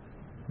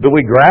 Do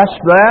we grasp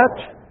that?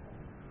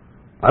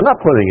 I'm not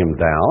putting him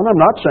down.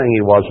 I'm not saying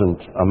he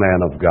wasn't a man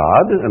of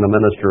God and a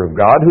minister of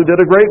God who did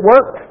a great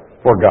work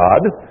for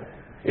God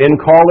in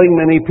calling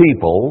many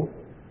people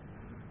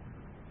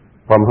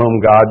from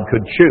whom God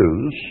could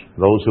choose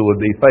those who would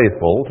be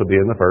faithful to be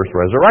in the first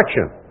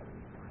resurrection.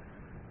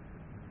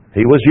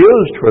 He was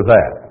used for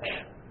that.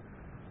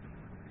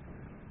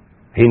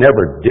 He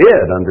never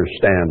did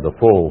understand the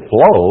full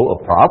flow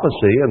of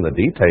prophecy and the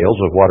details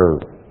of what are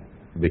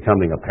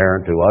becoming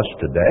apparent to us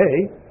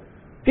today.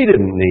 He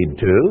didn't need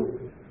to.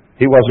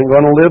 He wasn't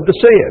going to live to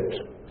see it.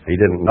 He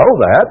didn't know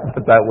that,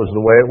 but that was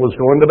the way it was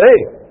going to be.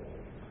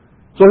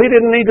 So he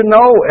didn't need to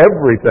know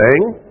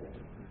everything.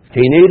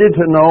 He needed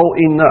to know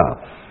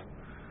enough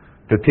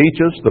to teach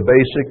us the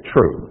basic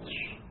truths.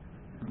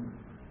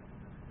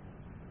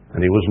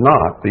 And he was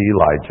not the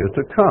Elijah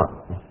to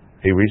come.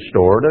 He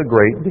restored a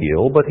great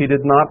deal, but he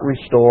did not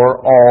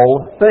restore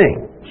all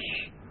things.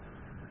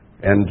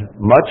 And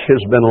much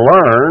has been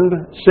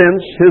learned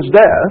since his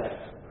death.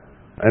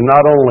 And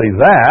not only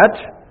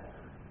that,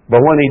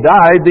 but when he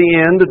died, the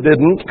end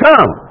didn't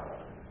come.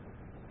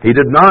 He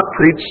did not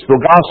preach the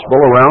gospel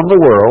around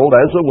the world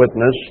as a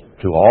witness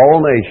to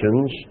all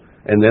nations,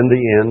 and then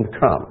the end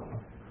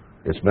come.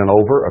 It's been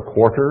over a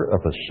quarter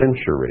of a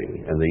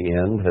century, and the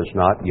end has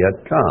not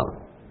yet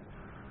come.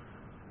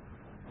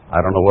 I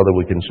don't know whether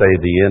we can say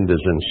the end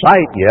is in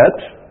sight yet,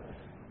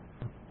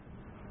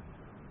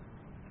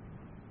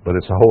 but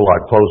it's a whole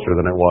lot closer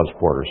than it was a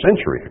quarter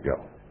century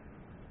ago.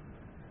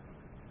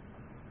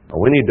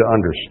 We need to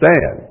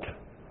understand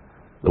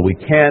that we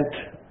can't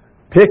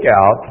pick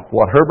out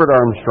what Herbert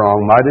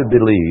Armstrong might have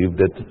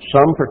believed at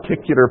some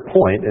particular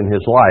point in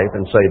his life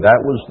and say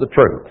that was the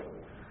truth.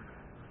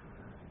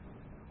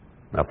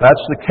 Now, if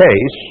that's the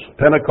case,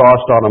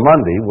 Pentecost on a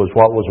Monday was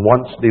what was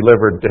once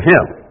delivered to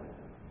him.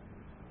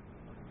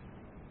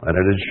 And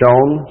it is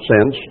shown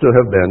since to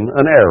have been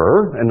an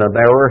error, and an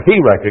error he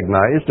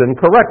recognized and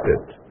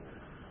corrected.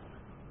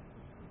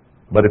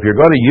 But if you're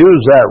going to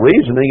use that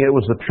reasoning, it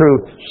was the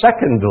truth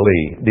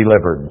secondly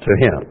delivered to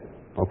him.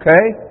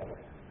 Okay?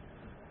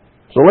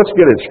 So let's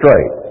get it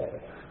straight.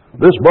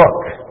 This book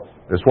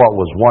is what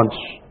was once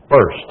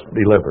first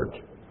delivered.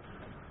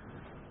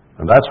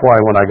 And that's why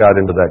when I got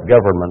into that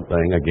government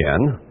thing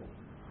again,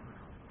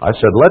 I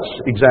said, let's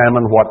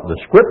examine what the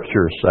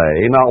Scriptures say,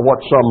 not what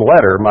some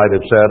letter might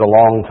have said a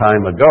long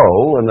time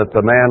ago, and that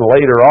the man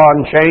later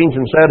on changed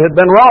and said had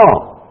been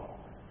wrong.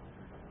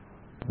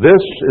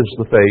 This is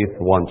the faith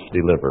once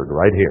delivered,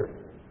 right here.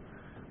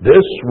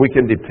 This we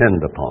can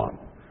depend upon.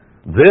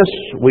 This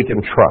we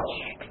can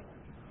trust.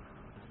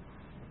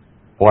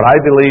 What I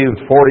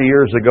believed 40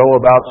 years ago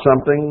about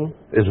something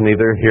is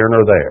neither here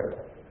nor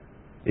there,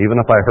 even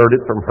if I heard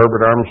it from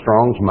Herbert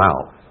Armstrong's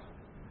mouth.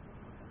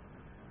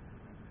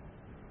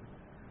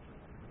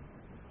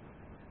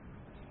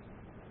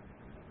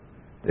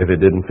 If it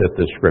didn't fit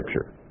this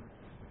Scripture.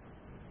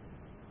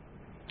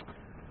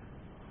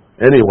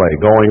 Anyway,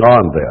 going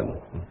on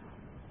then.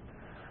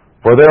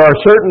 For there are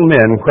certain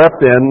men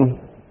crept in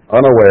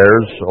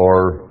unawares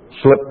or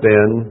slipped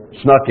in,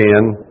 snuck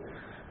in.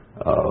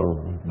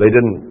 They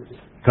didn't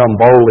come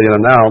boldly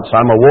and announce,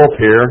 I'm a wolf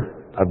here.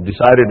 I've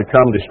decided to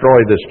come destroy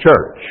this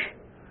church.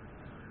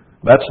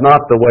 That's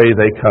not the way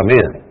they come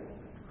in.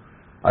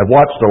 I've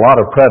watched a lot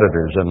of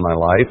predators in my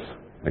life,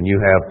 and you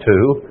have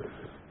too,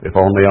 if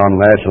only on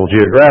National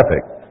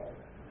Geographic.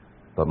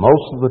 But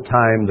most of the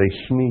time they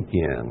sneak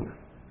in.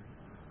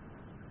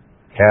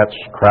 Cats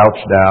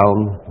crouch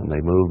down, and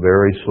they move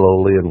very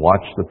slowly and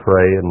watch the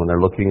prey, and when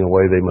they're looking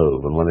away, they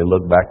move. And when they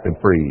look back, they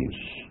freeze.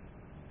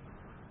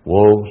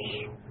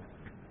 Wolves,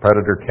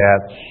 predator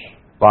cats,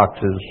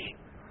 foxes,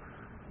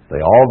 they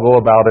all go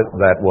about it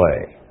that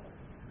way.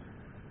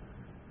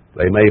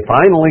 They may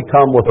finally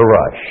come with a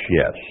rush,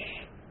 yes,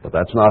 but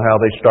that's not how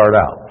they start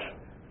out.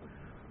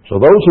 So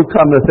those who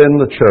come within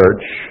the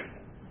church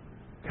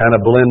kind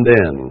of blend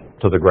in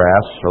to the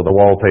grass or the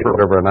wallpaper,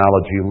 whatever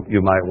analogy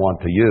you might want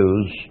to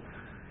use,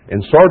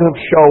 and sort of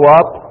show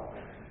up,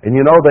 and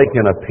you know they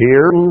can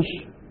appear,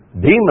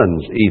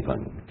 demons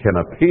even can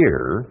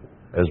appear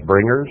as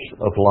bringers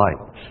of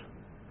light.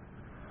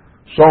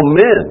 So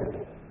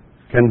men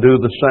can do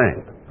the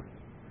same.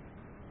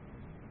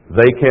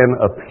 They can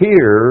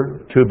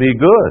appear to be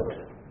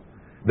good.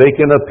 They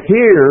can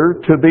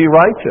appear to be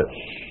righteous.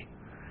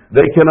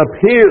 They can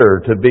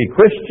appear to be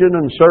Christian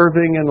and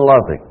serving and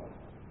loving,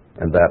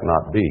 and that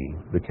not be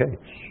the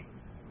case.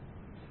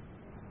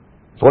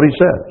 That's what he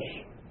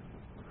says.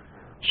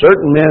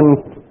 Certain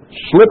men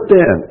slipped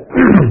in,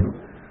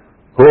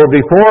 who were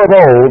before of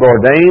old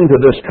ordained to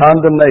this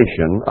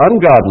condemnation,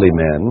 ungodly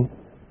men,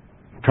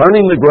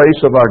 turning the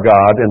grace of our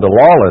God into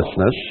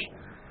lawlessness,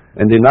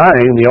 and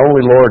denying the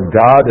only Lord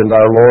God and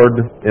our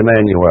Lord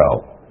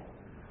Emmanuel.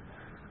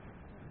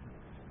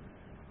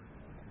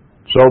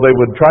 So they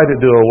would try to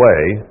do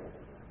away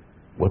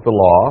with the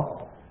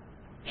law,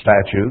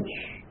 statutes,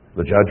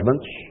 the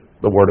judgments,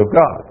 the Word of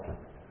God.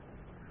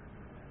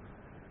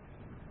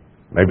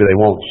 Maybe they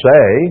won't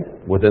say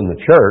within the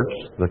church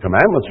the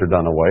commandments are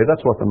done away.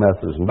 That's what the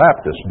Methodists and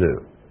Baptists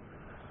do.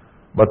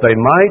 But they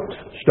might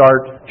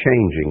start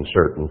changing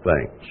certain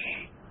things.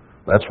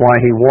 That's why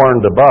he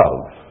warned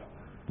above.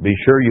 Be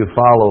sure you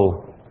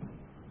follow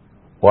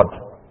what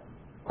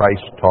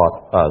Christ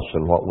taught us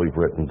and what we've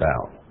written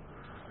down.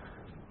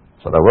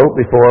 So I wrote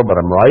before, but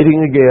I'm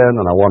writing again,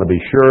 and I want to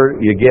be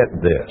sure you get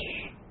this.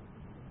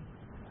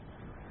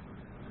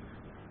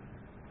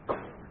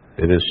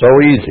 It is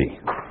so easy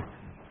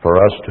for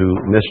us to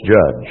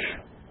misjudge.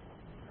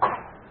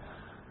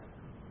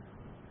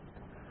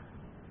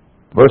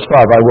 Verse 5,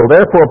 I will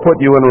therefore put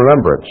you in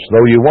remembrance,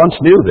 though you once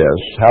knew this,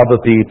 how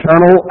that the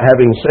Eternal,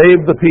 having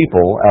saved the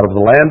people out of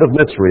the land of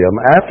Mitzrayim,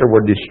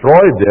 afterward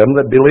destroyed them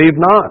that believed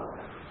not.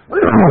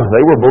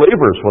 They were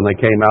believers when they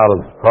came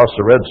out across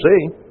the Red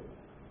Sea.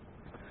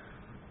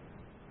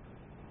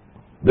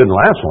 Didn't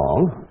last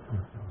long.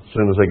 As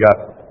soon as they got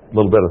a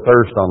little bit of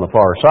thirst on the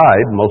far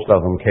side, most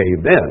of them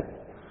caved in.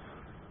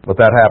 But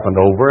that happened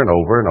over and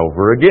over and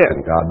over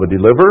again. God would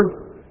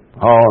deliver,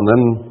 and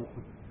then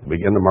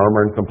begin to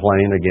murmur and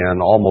complain again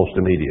almost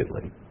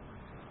immediately.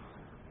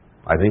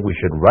 I think we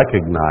should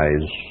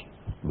recognize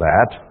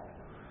that.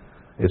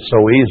 It's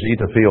so easy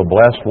to feel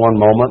blessed one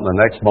moment and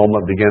the next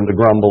moment begin to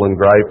grumble and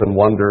gripe and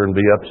wonder and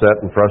be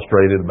upset and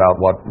frustrated about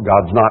what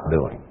God's not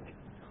doing.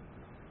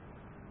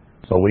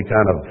 So we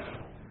kind of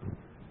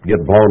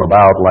get blown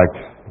about like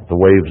the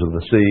waves of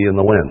the sea and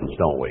the winds,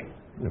 don't we?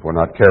 If we're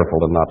not careful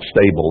and not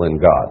stable in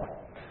God.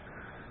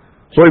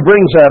 So he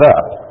brings that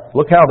up.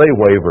 Look how they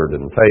wavered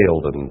and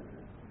failed and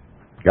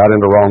got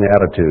into wrong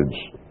attitudes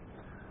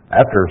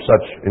after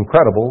such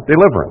incredible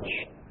deliverance.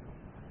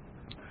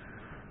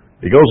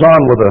 He goes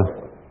on with a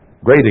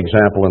great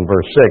example in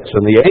verse 6.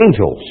 And the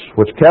angels,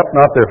 which kept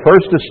not their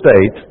first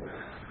estate,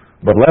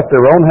 but left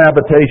their own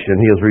habitation,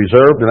 he has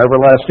reserved in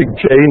everlasting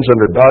chains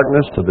under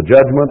darkness to the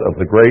judgment of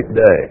the great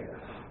day.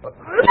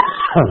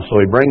 So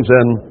he brings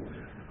in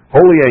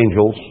holy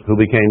angels who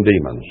became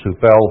demons, who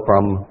fell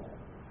from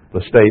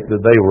the state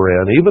that they were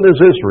in, even as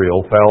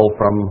Israel fell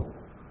from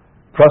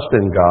trust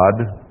in God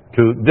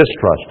to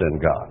distrust in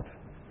God.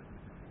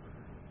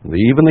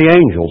 Even the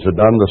angels had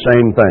done the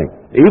same thing.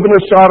 Even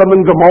as Sodom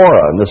and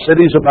Gomorrah and the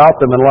cities about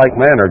them in like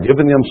manner,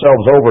 giving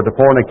themselves over to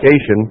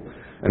fornication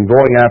and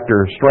going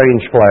after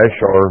strange flesh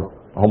or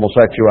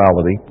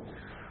homosexuality,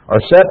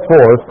 are set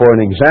forth for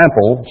an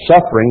example,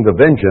 suffering the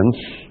vengeance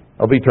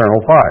of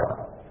eternal fire.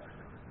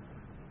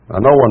 Now,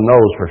 no one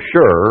knows for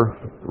sure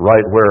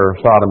right where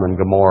Sodom and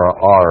Gomorrah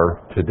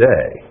are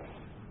today.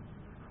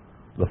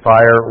 The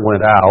fire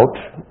went out,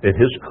 it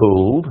has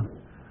cooled,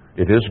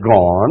 it is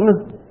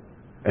gone,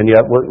 and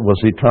yet it was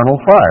eternal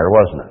fire,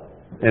 wasn't it?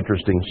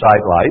 Interesting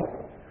sidelight.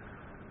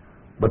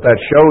 But that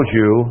shows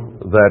you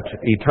that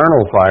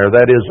eternal fire,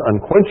 that is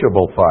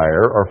unquenchable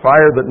fire, or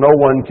fire that no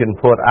one can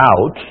put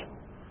out,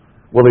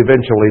 will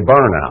eventually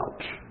burn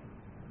out.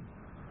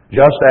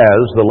 Just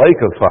as the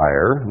lake of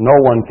fire, no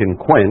one can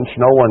quench,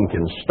 no one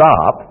can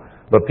stop,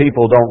 but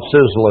people don't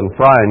sizzle and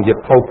fry and get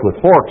poked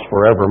with forks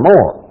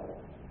forevermore.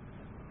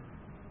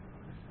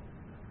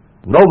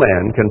 No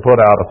man can put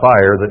out a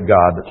fire that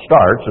God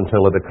starts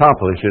until it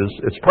accomplishes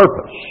its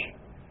purpose.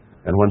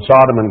 And when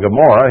Sodom and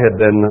Gomorrah had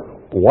been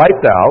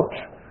wiped out,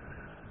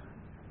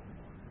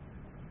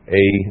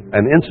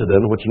 an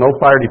incident which no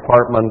fire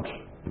department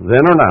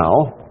then or now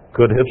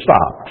could have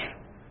stopped.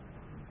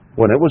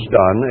 When it was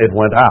done, it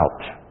went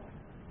out.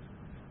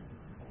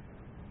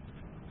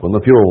 When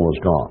the fuel was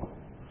gone.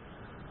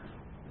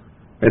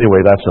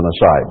 Anyway, that's an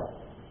aside.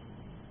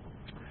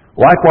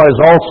 Likewise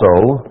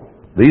also,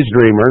 these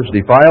dreamers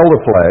defile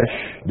the flesh,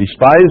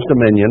 despise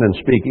dominion, and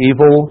speak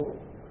evil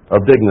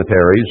of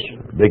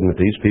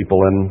dignities, people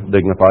in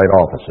dignified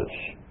offices.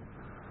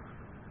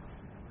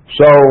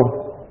 So,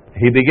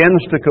 he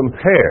begins to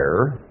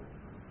compare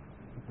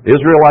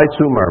Israelites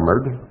who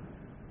murmured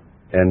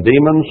and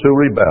demons who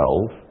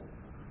rebelled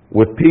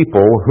with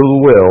people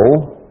who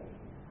will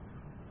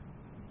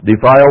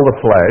defile the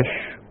flesh,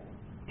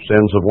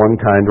 sins of one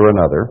kind or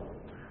another,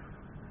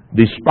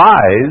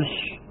 despise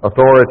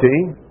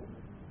authority,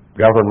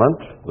 government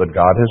that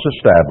God has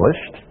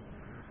established,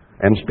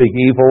 and speak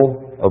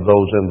evil of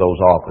those in those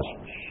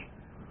offices.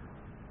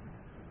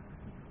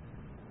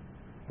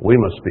 We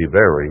must be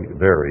very,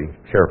 very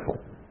careful.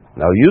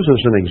 Now, use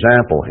as an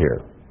example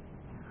here.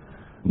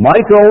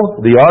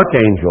 Michael, the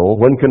archangel,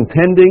 when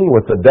contending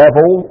with the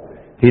devil,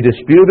 he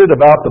disputed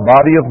about the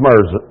body of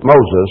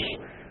Moses,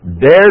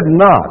 dared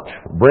not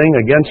bring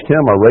against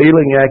him a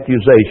railing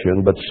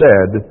accusation, but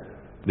said,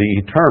 "The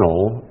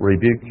Eternal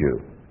rebuke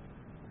you."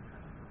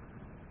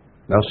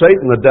 Now,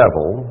 Satan the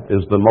devil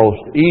is the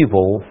most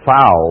evil,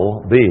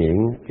 foul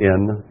being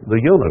in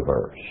the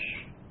universe.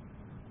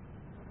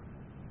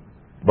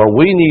 But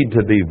we need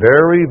to be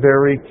very,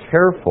 very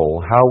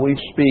careful how we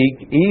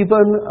speak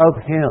even of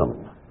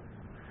him.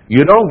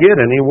 You don't get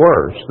any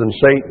worse than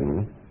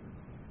Satan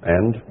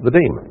and the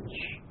demons.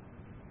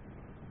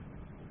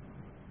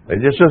 It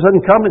just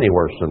doesn't come any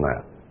worse than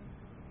that.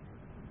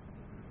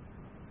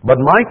 But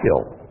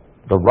Michael,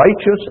 the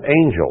righteous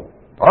angel,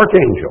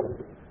 archangel,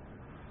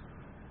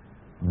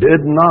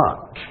 did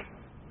not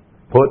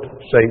put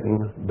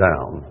Satan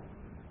down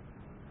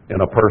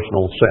in a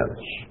personal sense.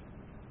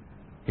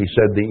 He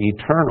said, "The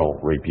Eternal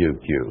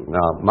rebuke you."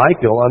 Now,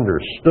 Michael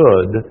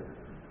understood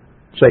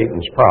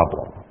Satan's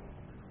problem.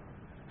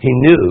 He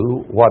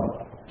knew what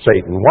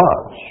Satan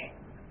was.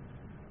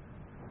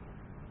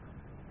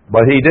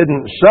 But he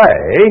didn't say,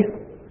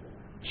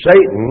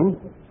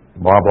 "Satan,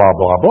 blah, blah,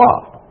 blah,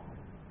 blah."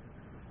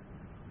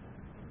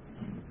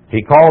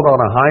 He called on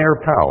a higher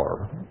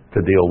power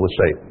to deal with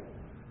Satan.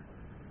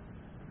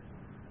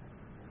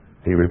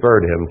 He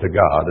referred him to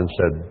God and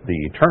said, "The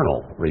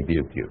Eternal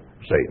rebuke you,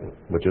 Satan,"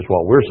 which is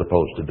what we're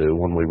supposed to do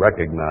when we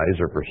recognize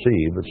or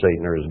perceive that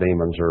Satan or his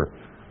demons are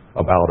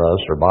about us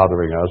or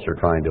bothering us or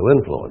trying to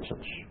influence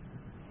us.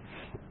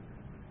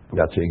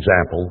 That's the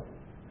example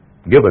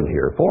given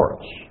here for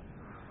us.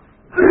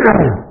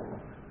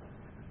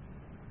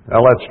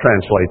 Now let's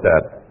translate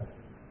that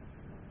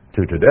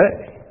to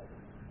today.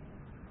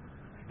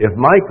 If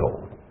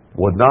Michael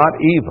would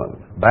not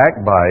even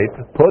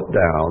backbite, put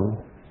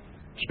down,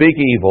 speak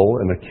evil,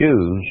 and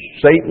accuse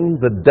Satan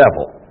the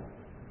devil,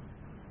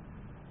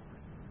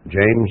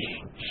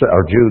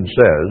 Jude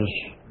says,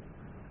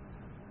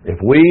 if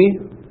we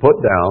put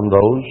down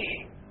those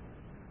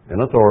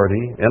in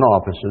authority, in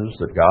offices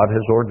that God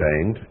has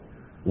ordained,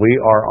 we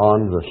are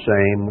on the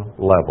same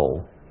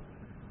level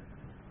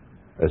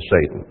as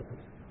Satan.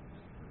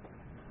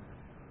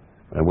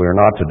 And we are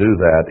not to do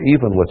that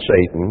even with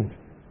Satan,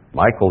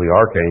 Michael the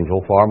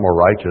archangel, far more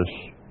righteous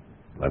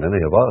than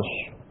any of us,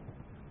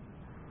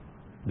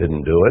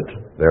 didn't do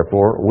it.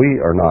 Therefore, we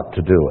are not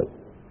to do it.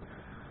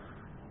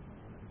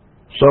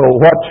 So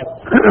what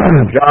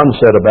John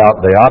said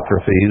about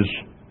Diotrephes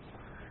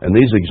and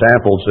these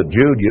examples that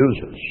Jude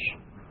uses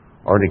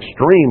are an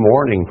extreme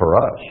warning for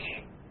us.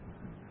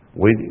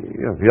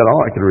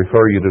 I could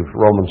refer you to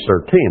Romans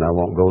 13. I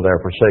won't go there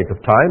for sake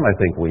of time. I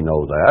think we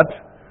know that.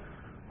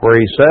 Where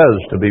he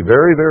says to be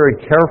very, very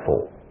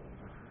careful,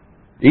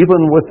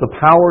 even with the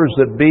powers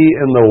that be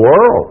in the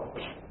world,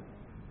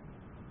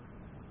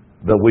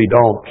 that we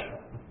don't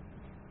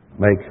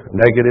make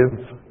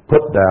negative,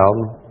 put down,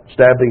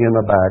 stabbing in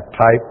the back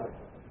type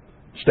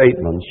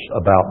statements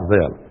about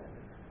them.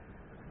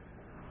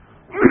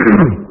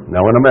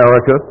 Now in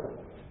America,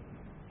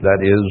 that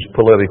is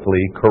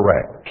politically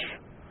correct.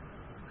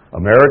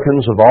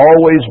 Americans have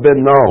always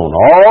been known,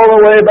 all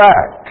the way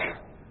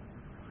back,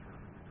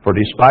 for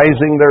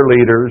despising their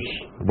leaders,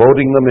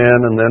 voting them in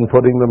and then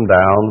putting them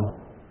down,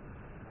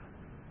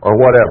 or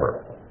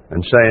whatever,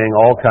 and saying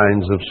all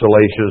kinds of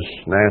salacious,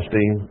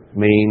 nasty,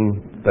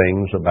 mean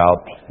things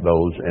about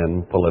those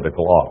in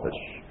political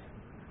office.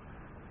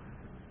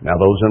 Now,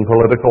 those in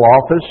political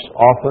office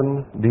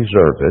often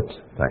deserve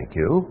it, thank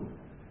you,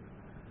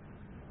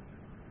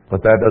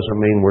 but that doesn't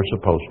mean we're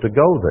supposed to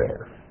go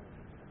there.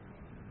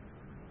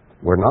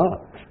 We're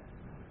not.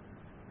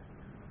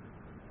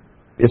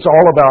 It's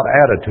all about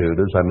attitude,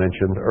 as I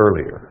mentioned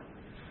earlier.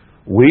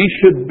 We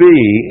should be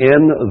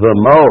in the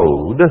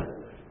mode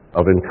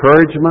of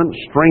encouragement,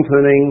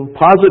 strengthening,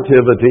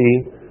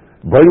 positivity,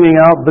 bringing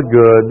out the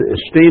good,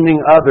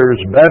 esteeming others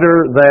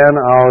better than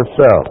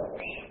ourselves.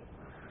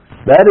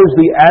 That is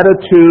the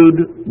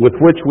attitude with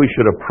which we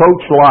should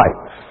approach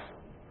life,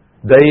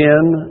 day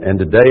in and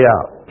day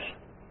out.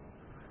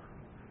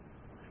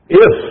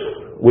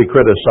 If we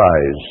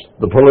criticize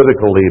the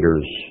political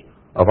leaders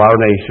of our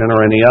nation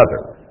or any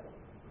other,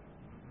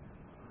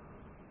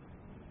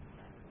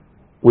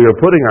 we are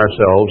putting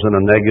ourselves in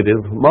a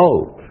negative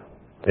mode.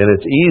 And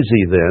it's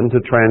easy then to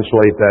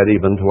translate that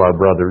even to our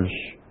brothers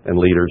and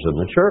leaders in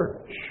the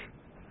church.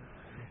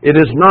 It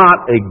is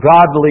not a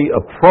godly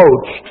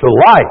approach to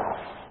life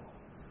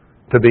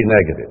to be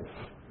negative.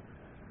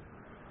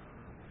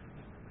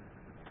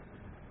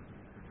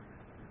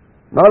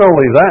 Not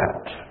only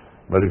that,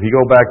 but if you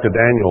go back to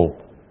Daniel,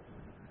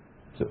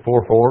 is it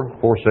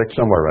 4:4, 4:6,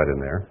 somewhere right in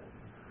there,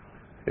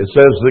 it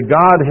says that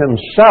God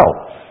Himself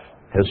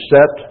has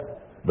set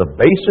the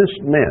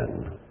basest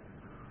men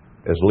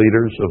as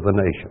leaders of the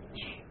nations.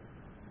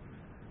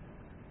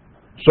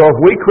 So if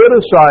we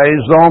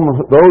criticize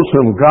those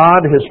whom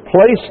God has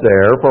placed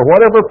there for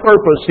whatever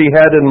purpose He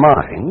had in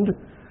mind,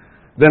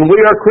 then we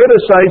are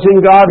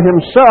criticizing God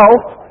Himself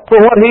for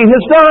what He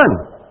has done.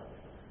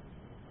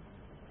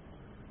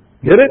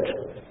 Get it?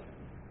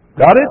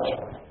 Got it?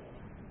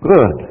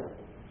 Good.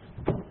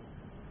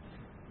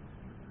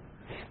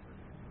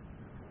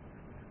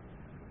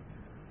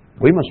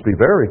 We must be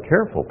very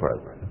careful,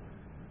 brethren.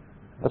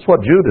 That's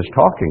what Jude is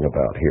talking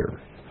about here.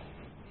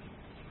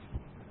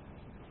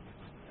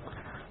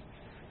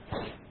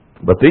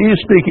 But these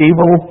speak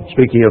evil,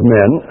 speaking of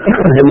men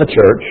in the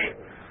church,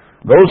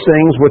 those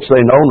things which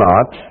they know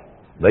not.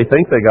 They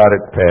think they got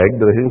it pegged.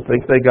 They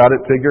think they got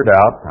it figured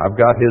out. I've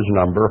got his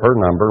number, her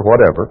number,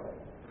 whatever.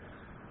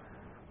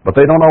 But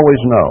they don't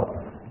always know.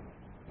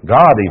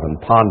 God even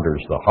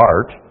ponders the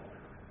heart.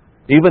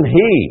 Even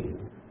He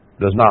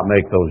does not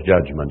make those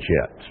judgments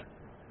yet.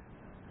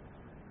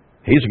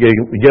 He's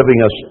giving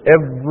us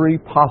every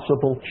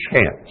possible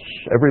chance,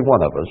 every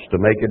one of us, to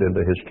make it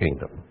into His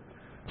kingdom.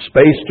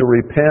 Space to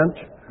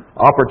repent,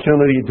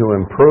 opportunity to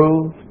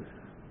improve,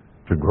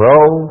 to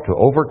grow, to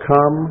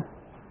overcome,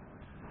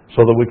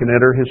 so that we can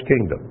enter His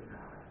kingdom.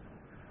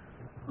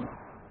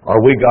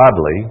 Are we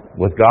godly,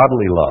 with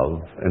godly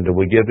love, and do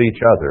we give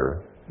each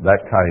other that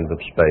kind of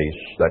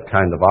space, that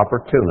kind of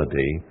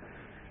opportunity,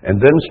 and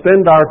then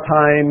spend our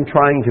time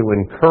trying to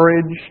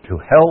encourage, to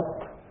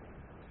help,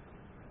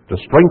 to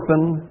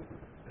strengthen,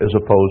 as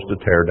opposed to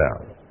tear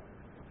down?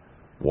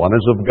 One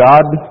is of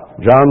God,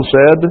 John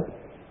said.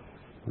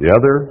 The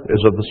other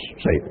is of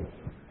Satan.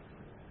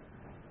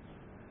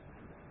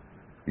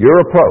 Your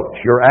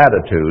approach, your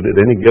attitude at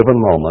any given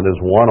moment is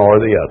one or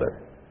the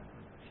other.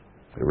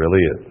 It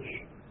really is.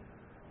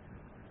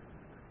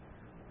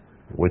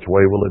 Which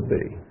way will it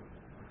be?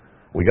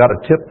 We got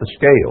to tip the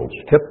scales,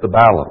 tip the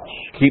balance,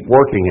 keep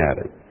working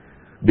at it.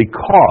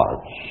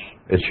 Because,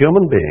 as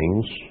human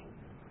beings,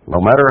 no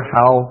matter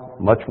how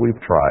much we've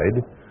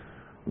tried,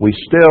 we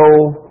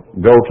still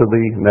go to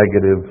the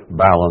negative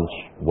balance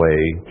way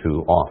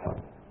too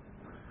often.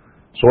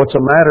 So it's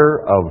a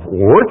matter of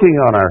working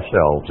on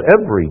ourselves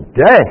every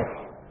day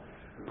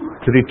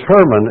to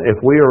determine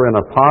if we are in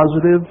a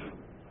positive,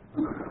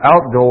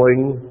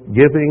 outgoing,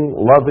 giving,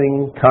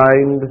 loving,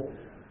 kind,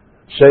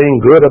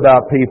 saying good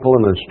about people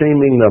and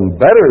esteeming them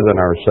better than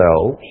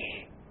ourselves,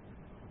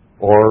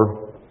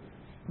 or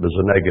does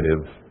a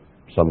negative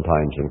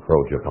sometimes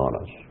encroach upon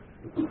us?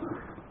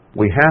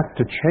 We have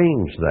to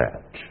change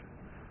that.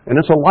 And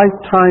it's a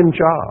lifetime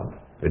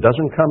job. It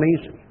doesn't come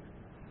easy.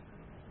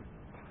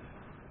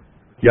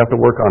 You have to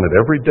work on it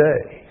every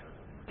day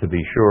to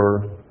be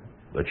sure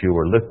that you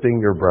are lifting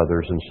your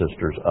brothers and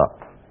sisters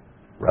up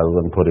rather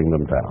than putting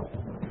them down.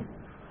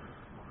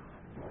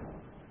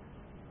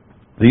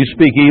 These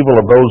speak evil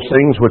of those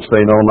things which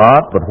they know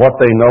not, but what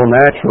they know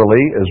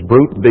naturally is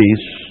brute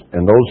beasts,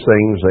 and those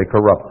things they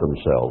corrupt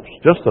themselves.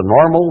 Just a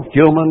normal,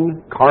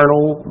 human,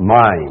 carnal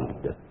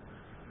mind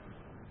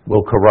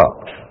will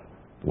corrupt,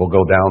 will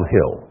go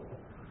downhill,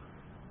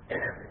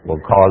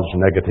 will cause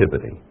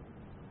negativity.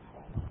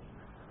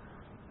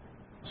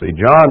 See,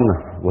 John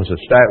was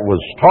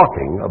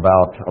talking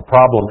about a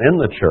problem in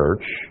the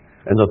church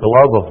and that the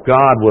love of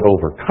God would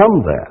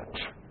overcome that.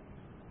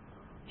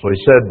 So he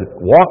said,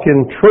 walk in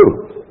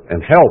truth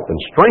and help and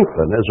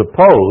strengthen as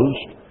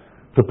opposed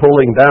to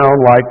pulling down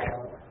like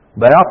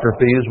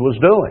Diotrephes was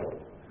doing.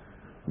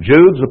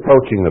 Jude's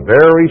approaching the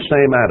very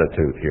same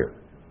attitude here.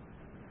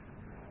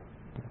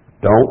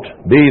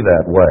 Don't be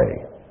that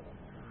way.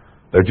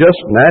 They're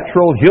just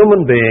natural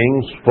human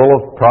beings full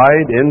of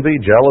pride, envy,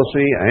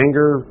 jealousy,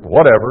 anger,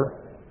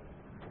 whatever.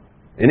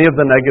 Any of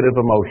the negative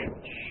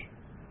emotions.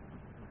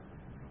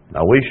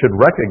 Now we should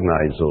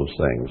recognize those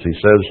things. He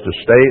says to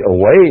stay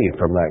away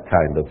from that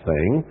kind of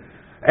thing.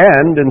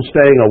 And in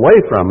staying away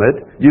from it,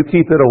 you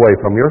keep it away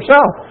from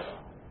yourself.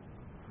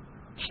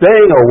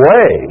 Staying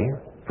away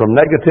from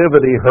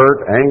negativity, hurt,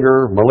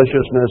 anger,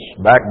 maliciousness,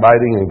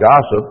 backbiting, and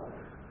gossip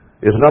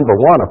is number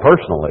one, a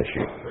personal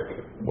issue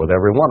with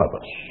every one of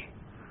us.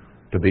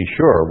 To be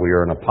sure, we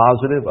are in a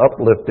positive,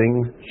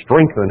 uplifting,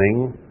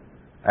 strengthening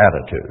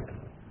attitude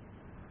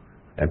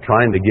and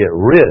trying to get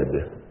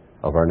rid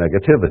of our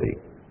negativity.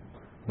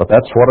 But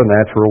that's what a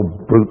natural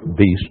brute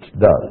beast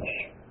does,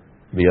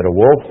 be it a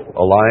wolf,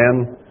 a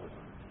lion,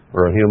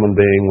 or a human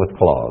being with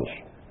claws.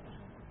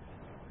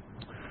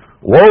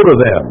 Woe to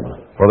them,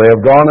 for they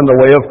have gone in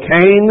the way of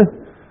Cain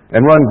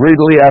and run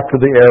greedily after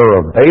the error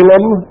of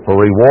Balaam for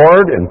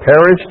reward and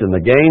perished in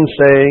the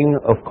gainsaying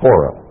of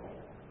Korah.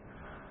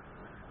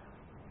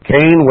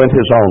 Cain went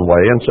his own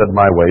way and said,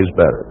 my way is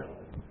better.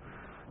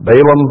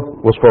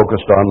 Balaam was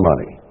focused on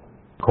money.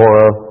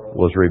 Korah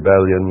was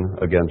rebellion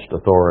against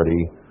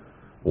authority,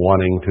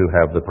 wanting to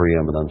have the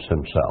preeminence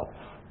himself.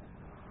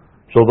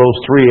 So those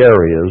three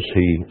areas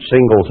he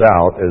singles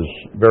out as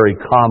very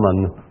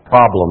common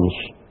problems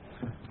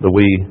that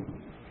we,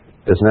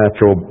 as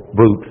natural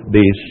brute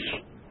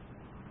beasts,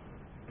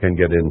 can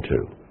get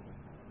into.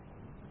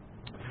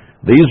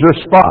 These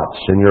are spots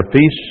in your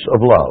feasts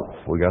of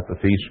love. We got the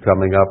feast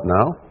coming up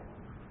now.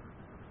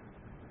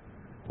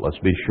 Let's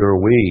be sure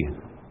we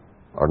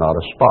are not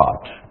a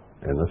spot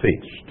in the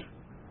feast.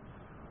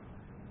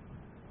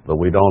 That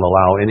we don't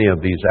allow any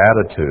of these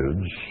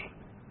attitudes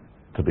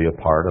to be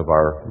a part of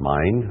our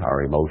mind,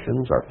 our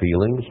emotions, our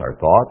feelings, our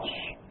thoughts,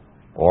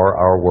 or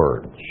our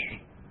words.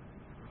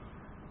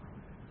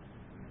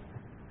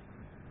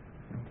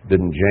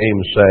 Didn't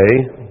James say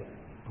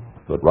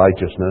that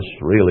righteousness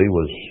really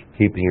was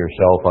keeping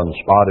yourself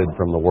unspotted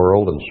from the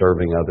world and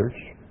serving others?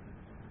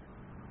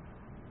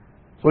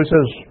 So he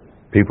says,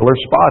 people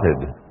are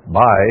spotted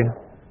by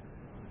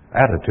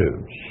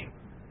attitudes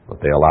that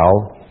they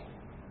allow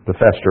to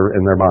fester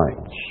in their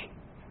minds.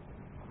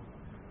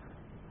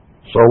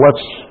 So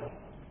let's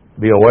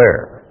be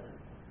aware.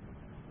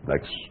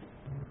 Next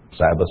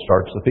Sabbath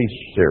starts the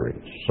feast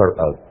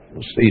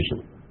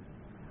season.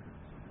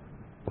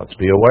 Let's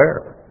be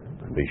aware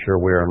and be sure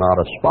we are not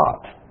a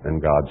spot in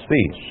God's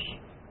feasts.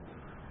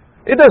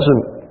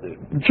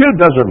 Jude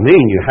doesn't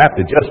mean you have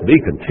to just be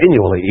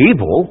continually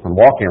evil and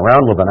walking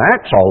around with an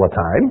axe all the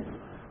time.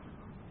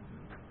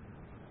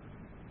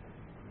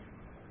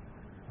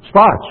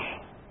 Spots.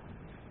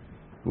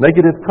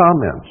 Negative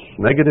comments.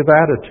 Negative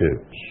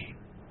attitudes.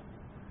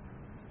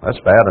 That's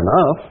bad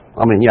enough.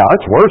 I mean, yeah,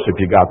 it's worse if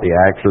you got the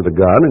axe or the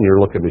gun and you're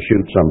looking to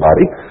shoot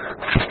somebody.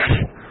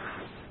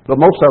 But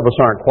most of us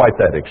aren't quite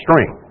that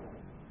extreme.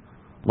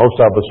 Most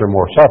of us are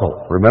more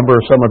subtle. Remember,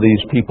 some of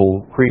these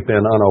people creep in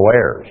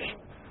unawares.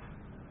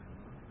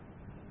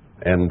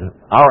 And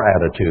our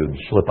attitudes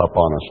slip up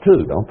on us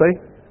too, don't they?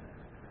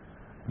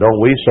 Don't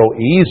we so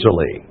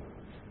easily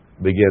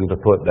begin to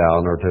put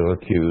down or to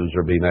accuse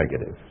or be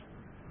negative?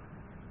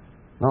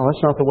 No,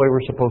 that's not the way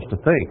we're supposed to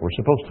think. We're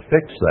supposed to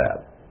fix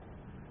that.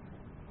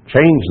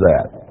 Change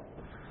that.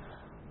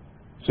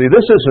 See,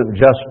 this isn't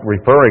just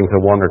referring to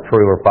one or two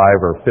or 5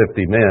 or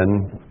 50 men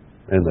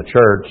in the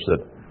church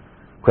that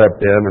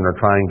crept in and are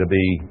trying to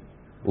be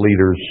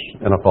leaders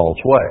in a false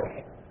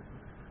way.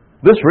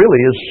 This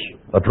really is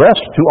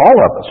addressed to all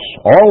of us,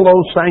 all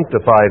those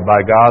sanctified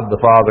by God the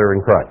Father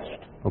in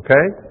Christ.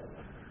 Okay?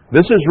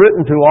 This is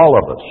written to all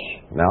of us.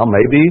 Now,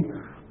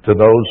 maybe to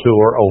those who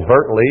are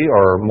overtly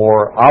or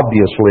more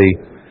obviously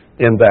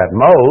in that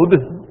mode,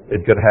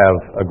 it could have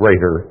a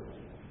greater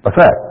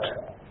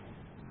effect.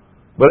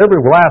 But every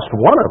last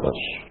one of us,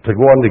 to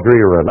one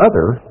degree or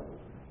another,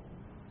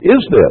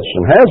 is this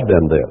and has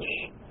been this.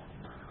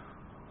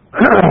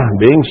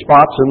 Being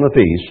spots in the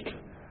feast,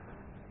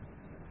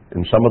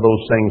 and some of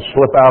those things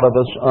slip out of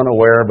us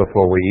unaware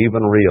before we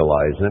even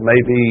realize. And it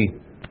may be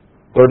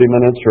 30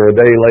 minutes or a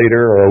day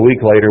later or a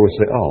week later we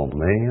say, oh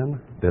man,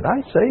 did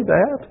I say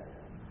that?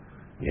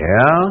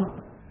 Yeah.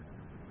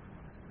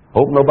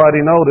 Hope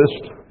nobody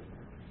noticed.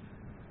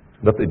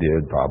 But they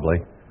did, probably.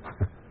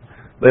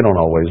 They don't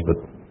always, but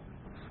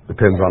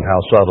depends on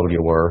how subtle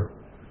you were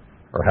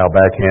or how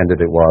backhanded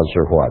it was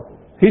or what.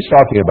 He's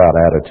talking about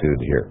attitude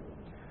here,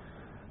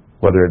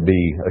 whether it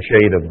be a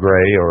shade of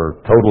gray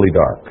or totally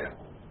dark.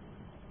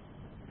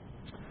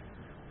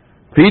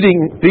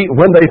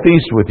 When they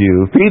feast with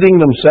you, feeding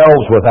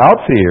themselves without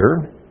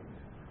fear,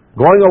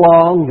 going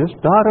along, just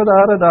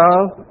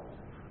da-da-da-da-da,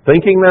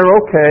 thinking they're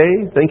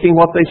okay, thinking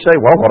what they say,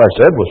 well, what I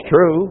said was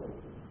true.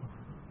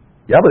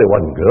 Yeah, but it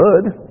wasn't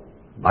good.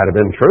 Might have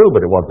been true,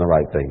 but it wasn't the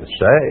right thing to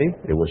say.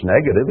 It was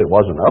negative. It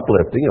wasn't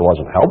uplifting. It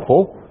wasn't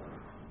helpful.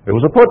 It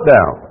was a put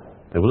down.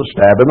 It was a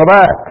stab in the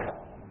back.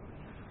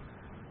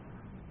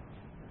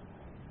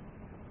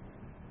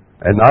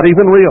 And not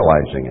even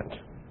realizing it.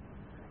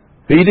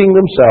 Feeding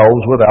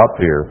themselves without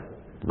fear.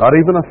 Not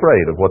even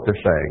afraid of what they're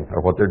saying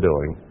or what they're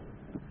doing.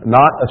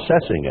 Not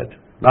assessing it.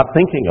 Not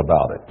thinking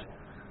about it.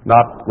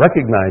 Not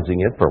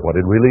recognizing it for what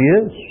it really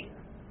is.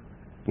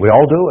 We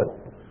all do it.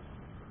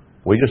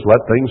 We just let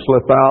things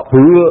slip out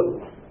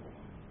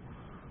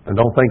and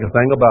don't think a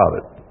thing about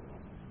it.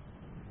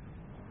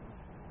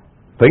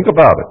 Think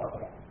about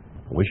it.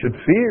 We should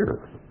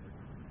fear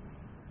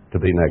to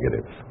be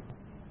negative.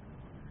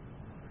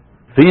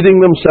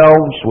 Feeding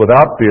themselves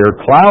without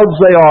fear, clouds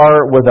they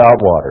are without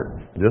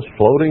water. Just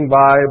floating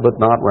by but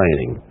not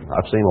raining.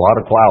 I've seen a lot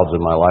of clouds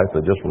in my life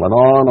that just went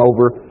on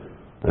over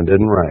and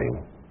didn't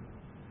rain.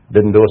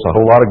 Didn't do us a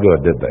whole lot of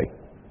good, did they?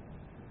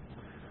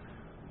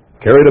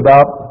 Carried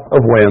about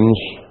of winds,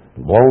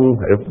 blown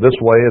this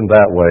way and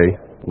that way,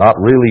 not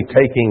really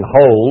taking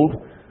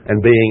hold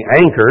and being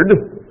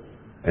anchored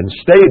and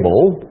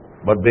stable,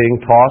 but being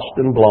tossed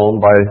and blown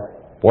by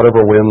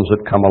whatever winds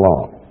that come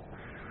along.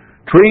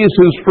 Trees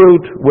whose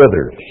fruit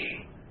withers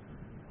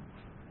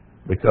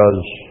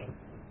because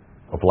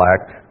of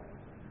lack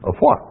of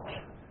what?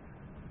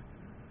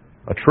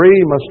 A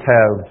tree must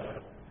have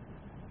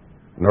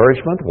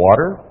nourishment,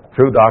 water,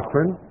 true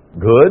doctrine,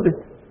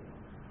 good,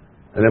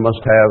 and it must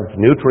have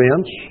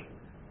nutrients,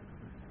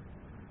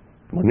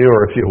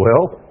 manure if you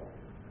will,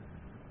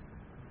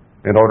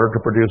 in order to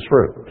produce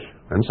fruit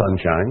and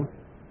sunshine.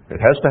 It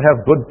has to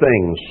have good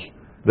things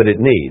that it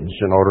needs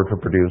in order to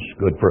produce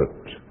good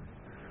fruit.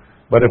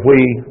 But if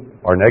we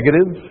are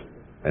negative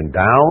and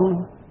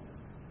down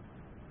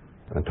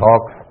and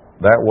talk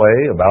that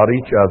way about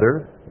each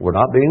other, we're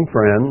not being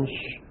friends,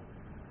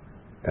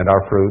 and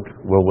our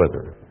fruit will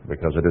wither,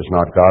 because it is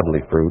not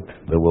godly fruit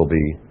that will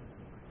be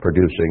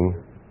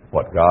producing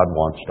what God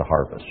wants to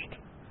harvest.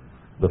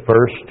 The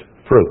first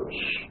fruits,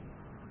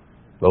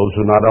 those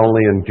who not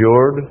only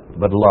endured,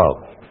 but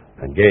loved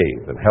and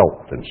gave and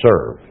helped and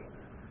served,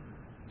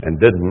 and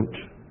didn't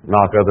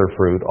knock other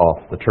fruit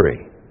off the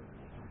tree,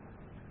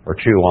 or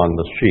chew on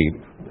the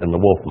sheep in the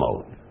wolf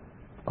mode,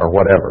 or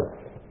whatever.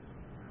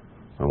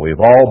 And we've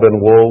all been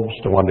wolves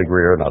to one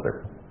degree or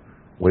another.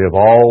 We have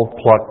all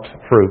plucked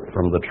fruit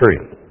from the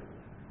tree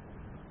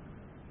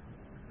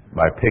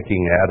by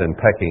picking at and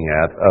pecking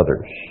at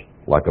others,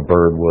 like a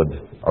bird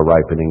would a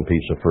ripening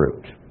piece of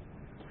fruit.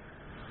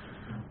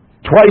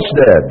 Twice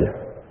dead.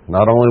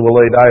 Not only will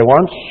they die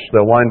once,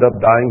 they'll wind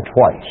up dying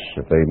twice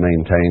if they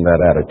maintain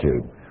that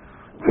attitude.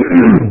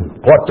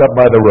 Plucked up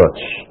by the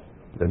roots.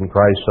 Didn't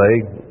Christ say,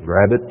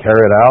 grab it, tear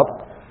it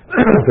out?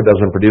 If it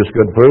doesn't produce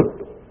good fruit,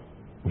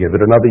 give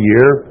it another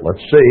year.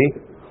 Let's see.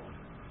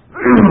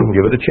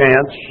 Give it a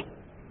chance.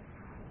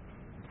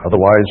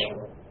 Otherwise,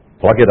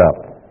 pluck it up.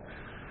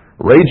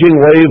 Raging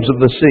waves of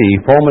the sea,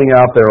 foaming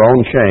out their own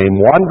shame,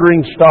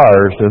 wandering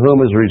stars to whom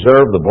is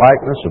reserved the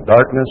blackness of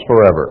darkness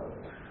forever.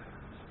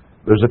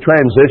 There's a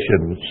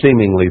transition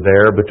seemingly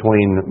there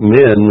between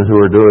men who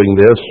are doing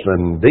this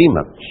and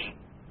demons.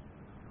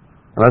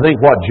 And I think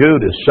what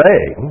Jude is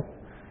saying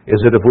is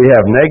that if we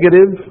have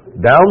negative,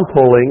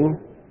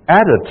 down-pulling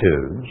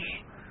attitudes,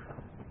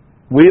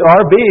 we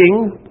are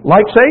being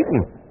like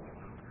Satan.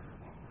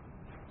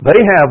 They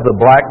have the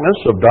blackness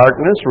of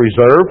darkness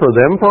reserved for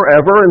them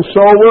forever, and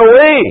so will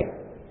we,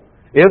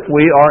 if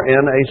we are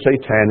in a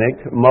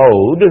satanic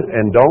mode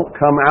and don't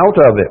come out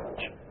of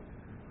it.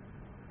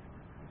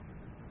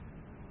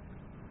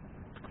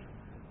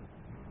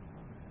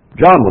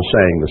 John was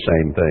saying the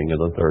same thing in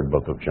the third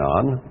book of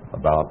John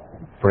about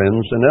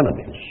friends and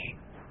enemies.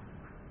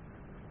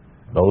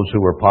 Those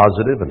who were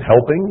positive and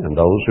helping, and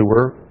those who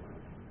were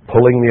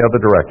pulling the other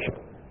direction.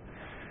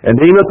 And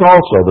Enoch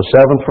also, the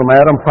seventh from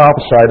Adam,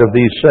 prophesied of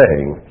these,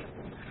 saying,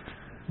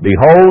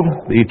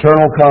 Behold, the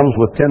Eternal comes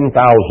with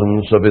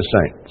 10,000s of His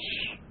saints.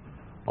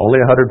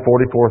 Only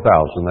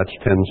 144,000, that's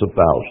tens of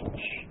thousands.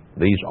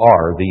 These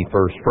are the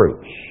first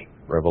fruits.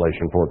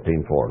 Revelation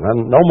 14:4.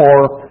 No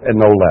more and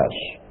no less.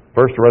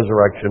 First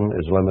resurrection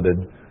is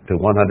limited to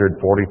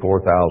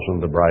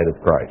 144,000, the bride of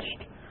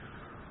Christ.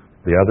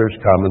 The others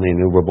come in the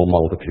innumerable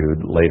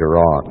multitude later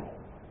on.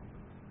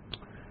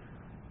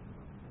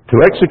 To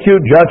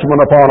execute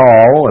judgment upon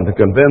all, and to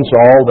convince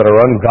all that are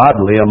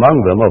ungodly among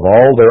them of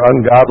all their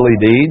ungodly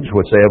deeds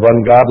which they have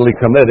ungodly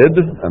committed,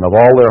 and of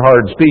all their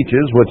hard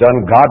speeches which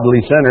ungodly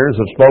sinners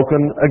have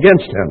spoken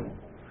against Him.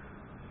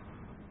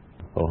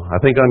 Well, I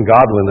think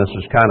ungodliness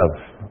is kind of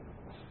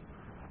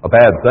a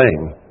bad thing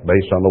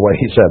based on the way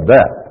he said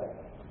that.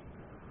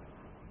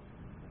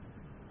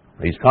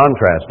 He's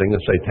contrasting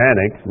the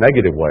satanic,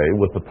 negative way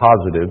with the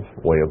positive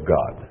way of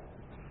God.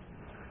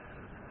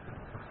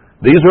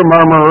 These are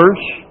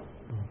murmurers.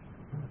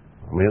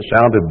 I mean, it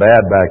sounded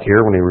bad back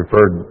here when he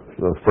referred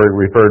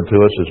to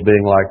us as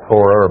being like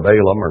Korah or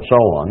Balaam or so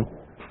on.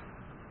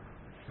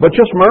 But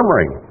just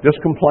murmuring,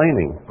 just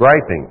complaining,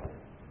 griping.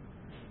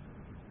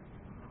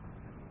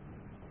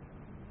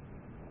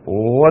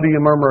 What do you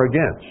murmur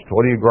against?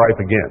 What do you gripe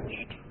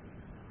against?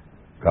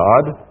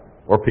 God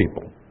or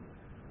people?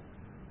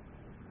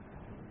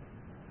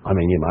 I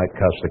mean, you might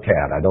cuss the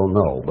cat, I don't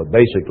know, but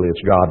basically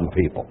it's God and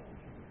people.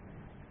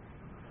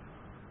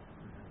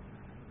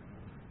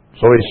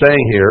 So he's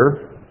saying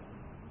here,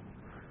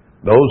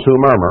 those who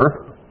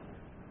murmur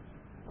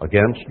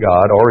against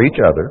God or each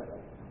other,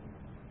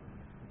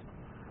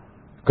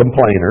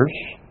 complainers,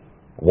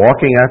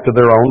 walking after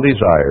their own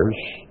desires,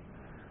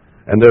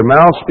 and their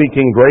mouth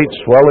speaking great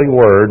swelling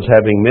words,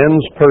 having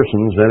men's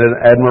persons in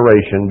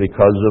admiration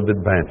because of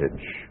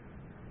advantage.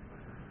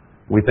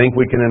 We think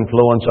we can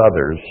influence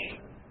others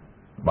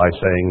by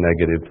saying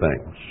negative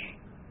things.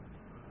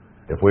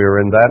 If we are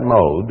in that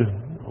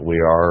mode, we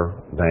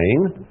are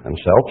vain and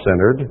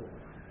self-centered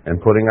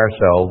and putting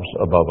ourselves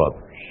above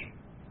others.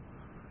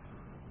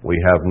 We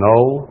have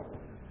no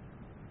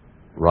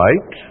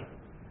right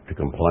to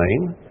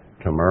complain,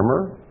 to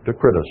murmur, to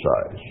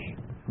criticize.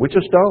 We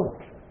just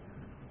don't.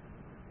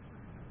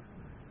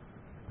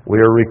 We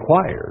are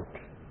required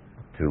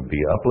to be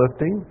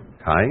uplifting,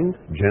 kind,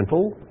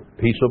 gentle,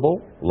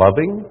 peaceable,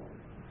 loving,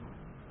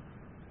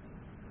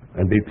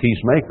 and be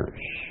peacemakers.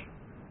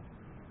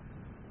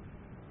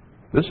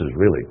 This is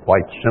really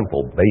quite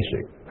simple,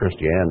 basic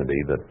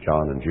Christianity that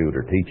John and Jude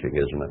are teaching,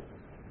 isn't it?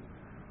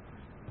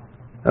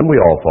 And we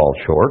all fall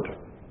short.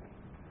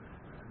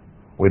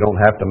 We don't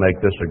have to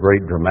make this a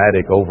great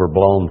dramatic,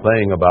 overblown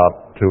thing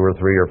about 2 or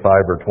 3 or 5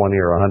 or 20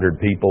 or 100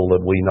 people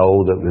that we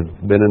know that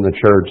have been in the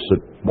church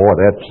that, boy,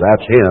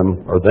 that's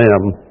him or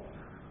them.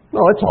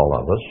 No, it's all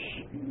of us,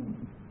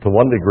 to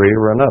one degree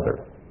or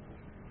another.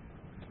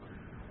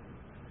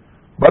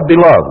 But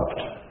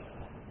beloved,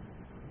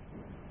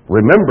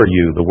 remember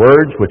you the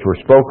words which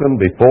were spoken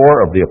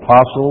before of the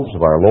apostles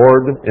of our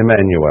Lord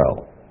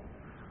Emmanuel.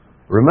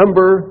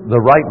 Remember the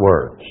right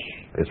words.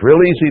 It's real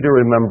easy to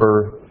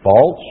remember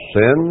faults,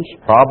 sins,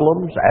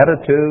 problems,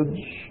 attitudes,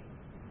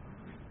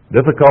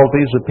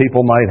 difficulties that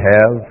people might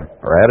have,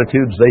 or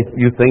attitudes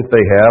you think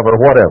they have, or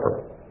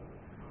whatever.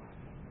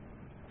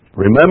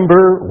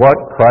 Remember what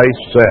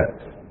Christ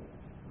said,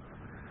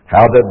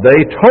 how that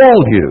they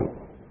told you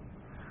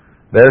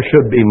there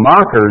should be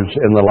mockers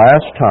in the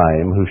last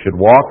time who should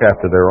walk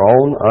after their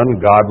own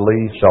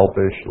ungodly,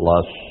 selfish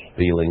lusts,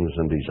 feelings,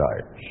 and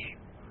desires.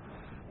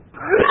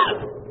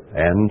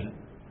 And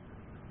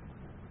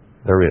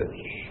there is.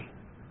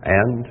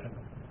 And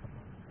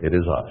it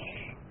is us,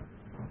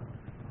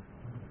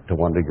 to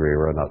one degree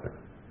or another.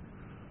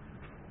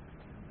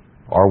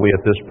 Are we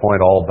at this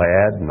point all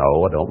bad?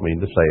 No, I don't mean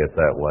to say it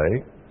that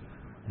way.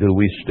 Do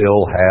we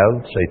still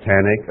have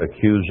satanic,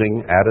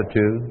 accusing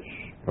attitudes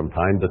from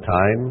time to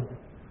time,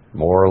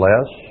 more or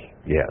less?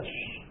 Yes.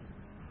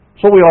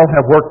 So we all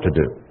have work to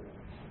do.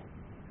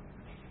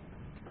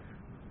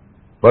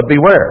 But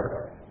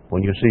beware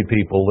when you see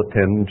people that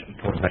tend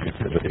toward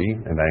negativity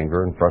and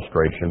anger and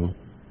frustration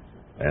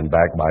and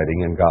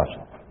backbiting and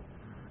gossip.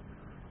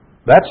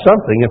 That's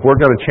something, if we're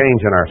going to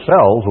change in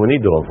ourselves, we need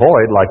to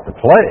avoid like the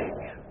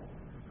plague.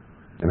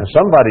 And if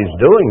somebody's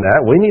doing that,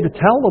 we need to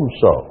tell them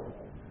so.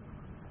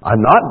 I'm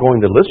not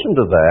going to listen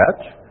to that.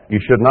 You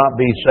should not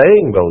be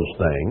saying those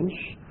things.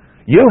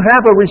 You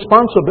have a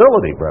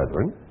responsibility,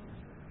 brethren.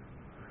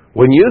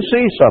 When you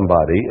see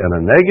somebody in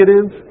a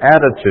negative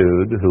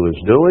attitude who is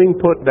doing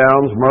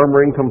put-downs,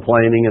 murmuring,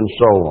 complaining, and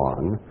so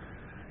on,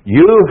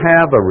 you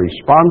have a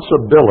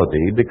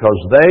responsibility because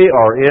they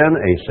are in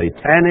a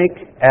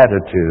satanic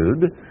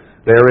attitude.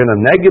 They're in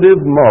a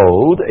negative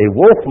mode, a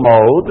wolf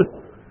mode,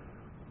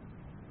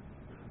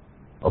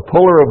 a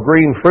puller of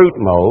green fruit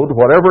mode,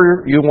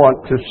 whatever you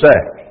want to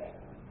say.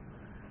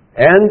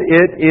 And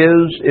it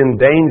is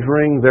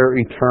endangering their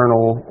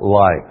eternal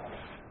life.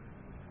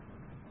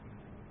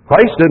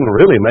 Christ didn't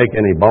really make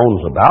any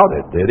bones about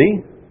it, did he?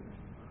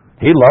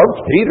 He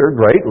loved Peter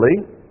greatly.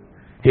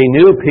 He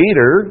knew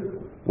Peter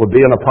would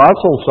be an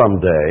apostle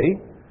someday,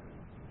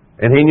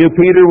 and he knew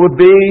Peter would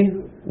be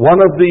one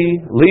of the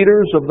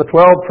leaders of the 12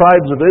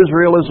 tribes of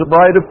Israel as the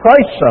bride of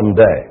Christ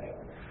someday.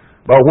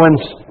 But when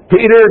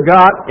Peter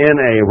got in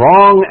a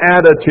wrong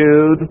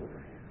attitude,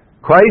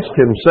 Christ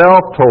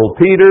himself told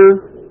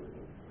Peter,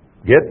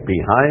 "Get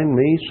behind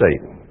me,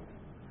 Satan."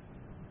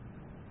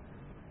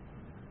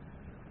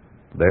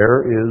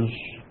 There is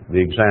the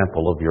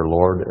example of your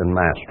Lord and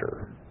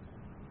Master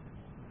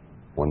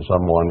when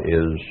someone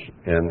is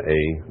in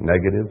a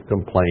negative,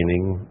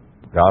 complaining,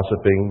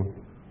 gossiping,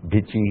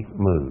 bitchy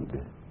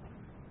mood.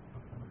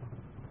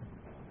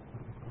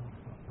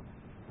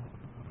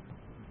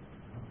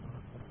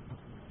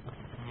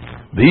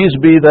 These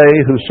be they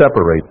who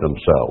separate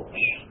themselves,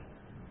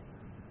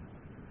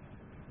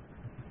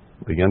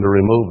 begin to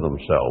remove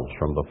themselves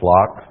from the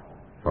flock,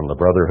 from the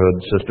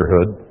brotherhood,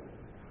 sisterhood,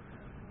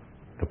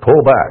 to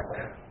pull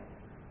back.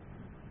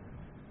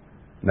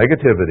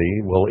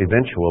 Negativity will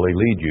eventually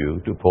lead you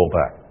to pull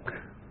back.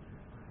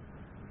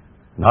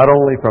 Not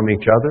only from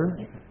each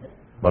other,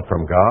 but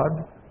from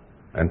God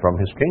and from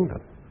His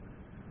kingdom.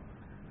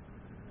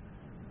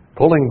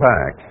 Pulling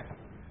back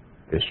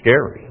is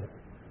scary.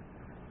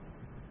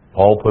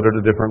 Paul put it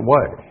a different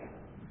way.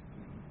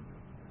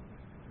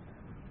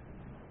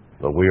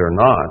 But we are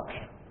not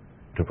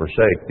to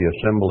forsake the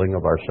assembling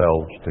of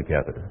ourselves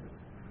together.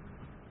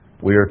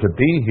 We are to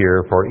be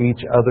here for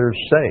each other's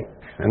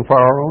sake and for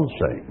our own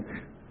sake.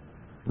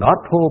 Not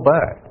pull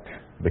back,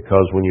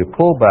 because when you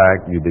pull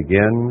back, you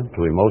begin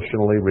to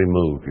emotionally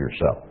remove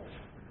yourself.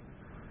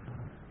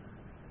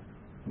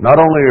 Not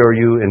only are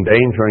you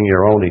endangering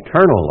your own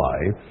eternal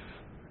life,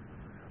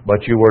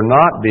 but you are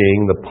not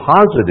being the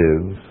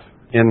positive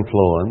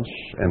influence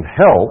and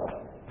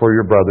help for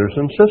your brothers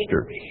and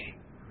sisters.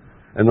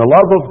 And the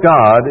love of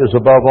God is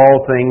above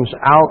all things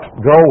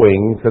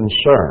outgoing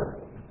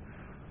concern,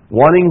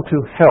 wanting to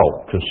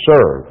help, to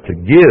serve, to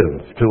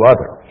give to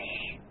others.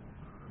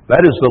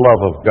 That is the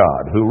love of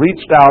God, who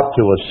reached out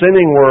to a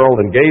sinning world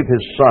and gave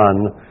His Son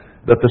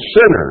that the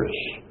sinners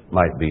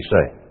might be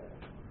saved.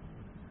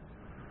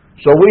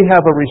 So we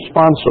have a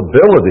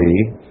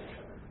responsibility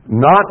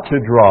not to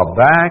draw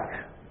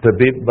back,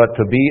 but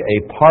to be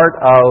a part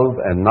of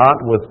and not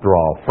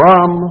withdraw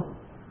from,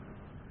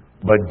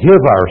 but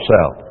give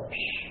ourselves.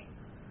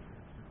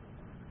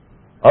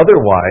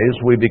 Otherwise,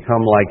 we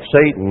become like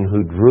Satan,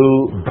 who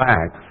drew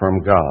back from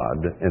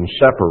God and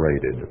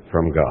separated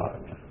from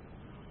God.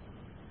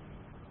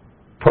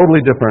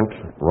 Totally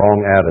different, wrong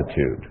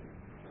attitude.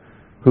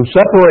 Who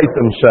separate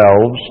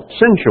themselves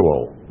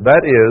sensual,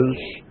 that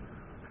is,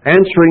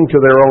 answering to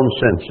their own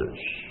senses.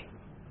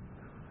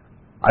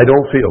 I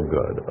don't feel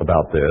good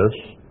about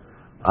this.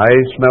 I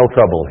smell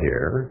trouble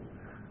here.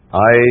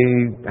 I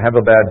have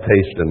a bad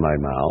taste in my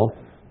mouth.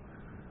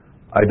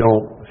 I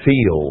don't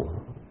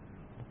feel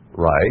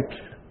right.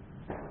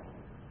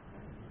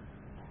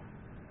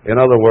 In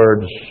other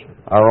words,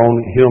 our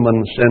own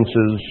human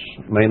senses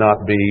may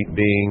not be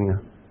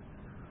being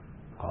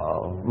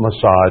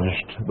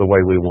massaged the way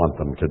we want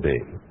them to be.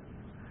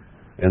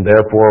 And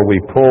therefore we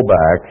pull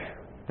back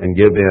and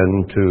give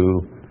in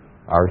to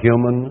our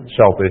human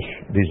selfish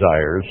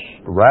desires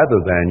rather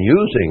than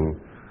using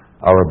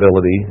our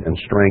ability and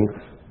strength,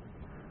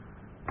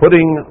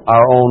 putting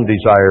our own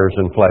desires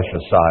and flesh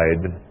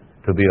aside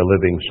to be a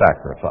living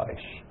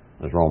sacrifice,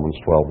 as Romans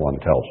 12:1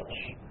 tells us.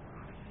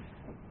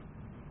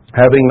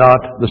 Having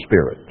not the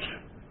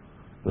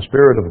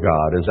Spirit of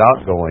God is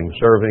outgoing,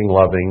 serving,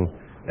 loving,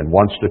 and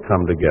wants to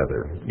come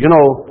together. You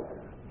know,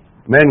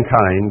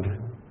 mankind,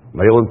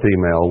 male and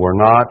female, were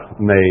not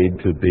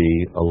made to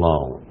be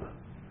alone.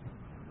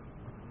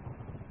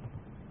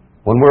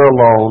 When we're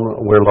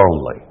alone, we're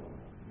lonely.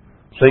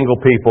 Single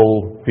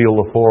people feel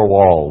the four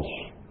walls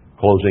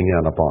closing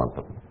in upon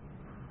them.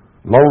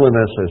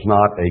 Loneliness is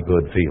not a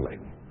good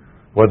feeling.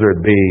 Whether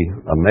it be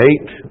a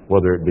mate,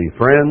 whether it be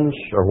friends,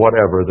 or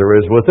whatever, there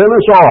is within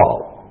us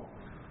all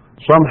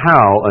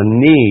somehow a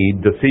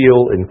need to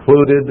feel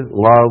included,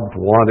 loved,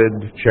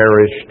 wanted,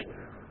 cherished,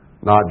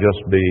 not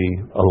just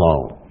be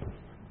alone.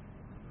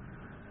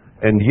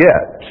 And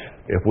yet,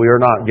 if we are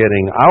not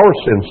getting our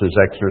senses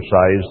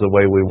exercised the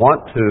way we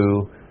want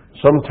to,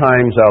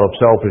 sometimes out of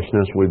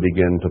selfishness we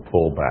begin to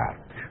pull back.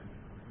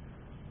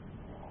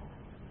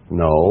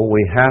 No,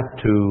 we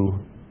have to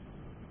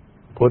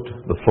put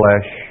the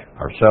flesh,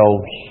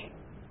 ourselves,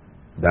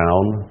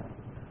 down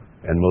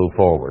and move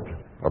forward.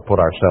 Or put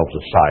ourselves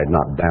aside,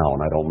 not down.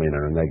 I don't mean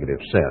in a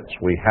negative sense.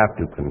 We have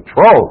to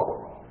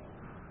control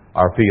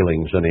our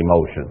feelings and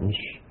emotions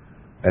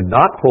and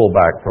not pull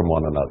back from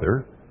one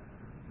another,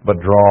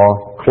 but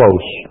draw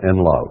close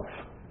in love.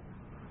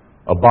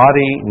 A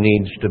body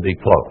needs to be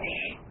close.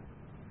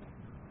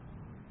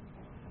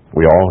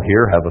 We all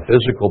here have a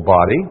physical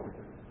body,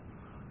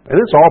 and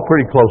it's all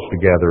pretty close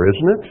together,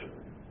 isn't it?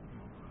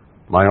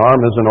 My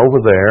arm isn't over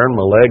there, and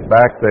my leg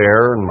back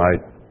there, and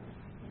my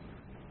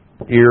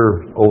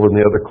ear over in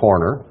the other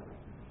corner.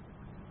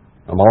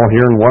 I'm all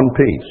here in one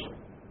piece,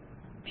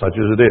 such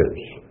as it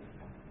is.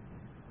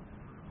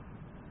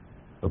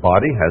 The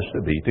body has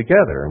to be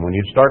together, and when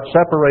you start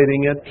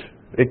separating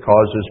it, it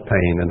causes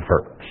pain and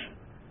hurt.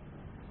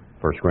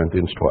 1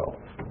 Corinthians 12.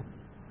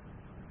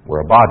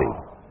 We're a body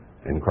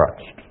in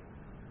Christ.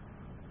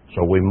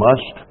 So we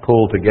must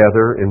pull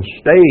together and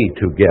stay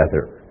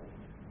together.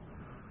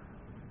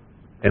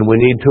 And we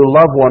need to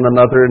love one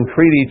another and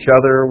treat each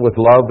other with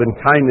love and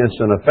kindness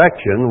and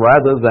affection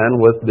rather than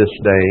with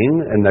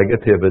disdain and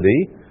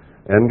negativity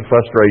and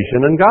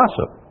frustration and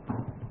gossip.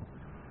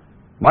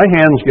 My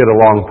hands get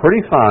along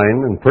pretty fine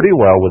and pretty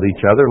well with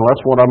each other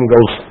unless one of them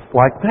goes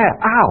like that.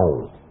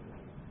 Ow!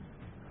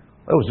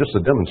 That was just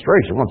a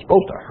demonstration. It wasn't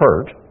supposed to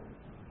hurt.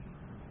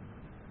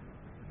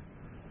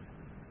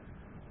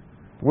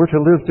 We're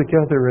to live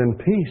together in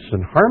peace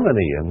and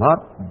harmony and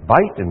not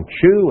bite and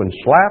chew and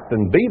slap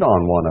and beat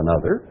on one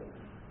another.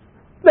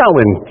 Now,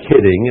 in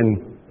kidding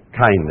and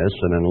kindness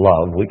and in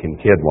love, we can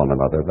kid one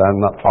another. I'm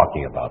not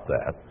talking about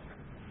that.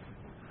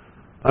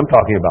 I'm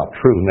talking about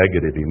true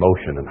negative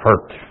emotion and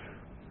hurt.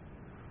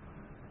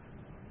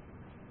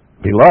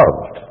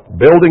 Beloved,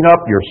 building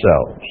up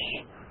yourselves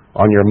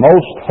on your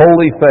most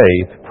holy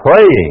faith,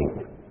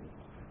 praying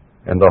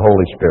in the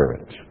Holy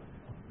Spirit.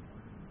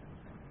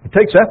 It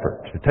takes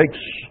effort. It takes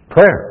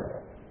prayer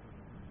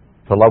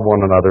to love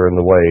one another in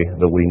the way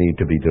that we need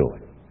to be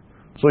doing.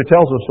 So he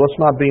tells us, let's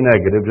not be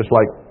negative, just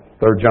like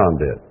 3 John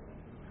did.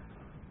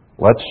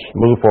 Let's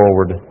move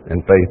forward in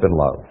faith and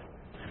love.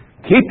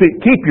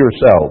 Keep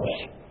yourselves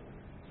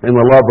in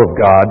the love of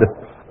God,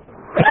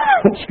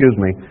 excuse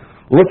me,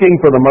 looking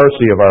for the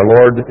mercy of our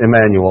Lord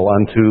Emmanuel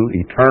unto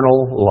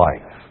eternal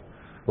life.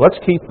 Let's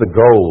keep the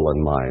goal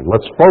in mind.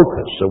 Let's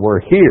focus that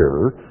we're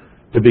here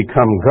to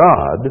become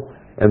God,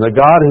 and that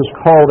God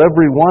has called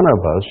every one of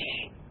us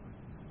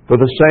for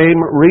the same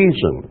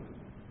reason.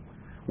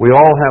 We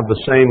all have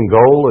the same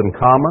goal in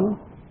common.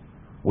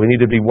 We need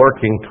to be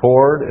working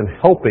toward and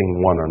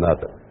helping one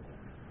another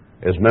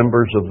as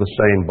members of the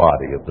same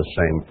body, of the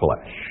same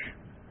flesh,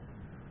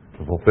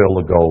 to fulfill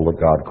the goal that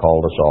God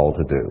called us all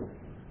to do.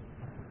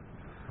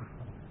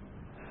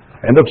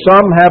 And if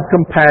some have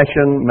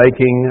compassion,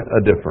 making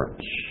a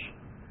difference.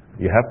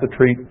 You have to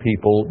treat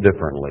people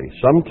differently.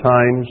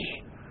 Sometimes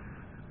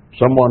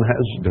someone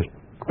has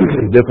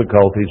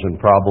difficulties and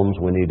problems.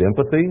 We need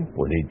empathy.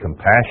 We need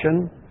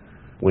compassion.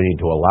 We need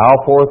to allow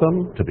for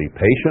them, to be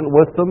patient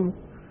with them,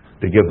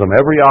 to give them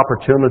every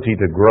opportunity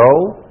to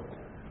grow,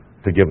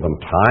 to give them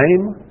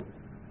time,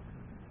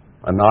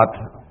 and not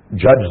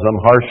judge them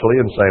harshly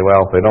and say,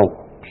 well, if they don't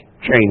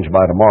change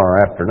by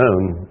tomorrow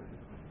afternoon,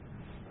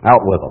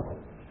 out with them.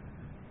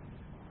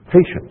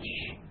 Patience,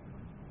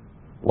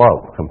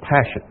 love,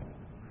 compassion.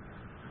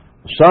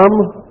 Some,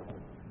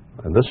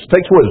 and this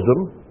takes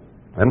wisdom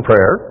and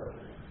prayer,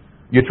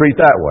 you treat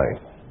that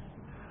way.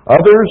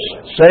 Others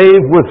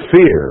save with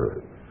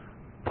fear,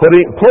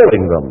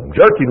 pulling them,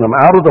 jerking them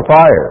out of the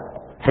fire,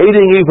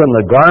 hating even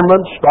the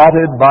garment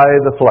spotted by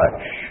the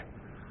flesh.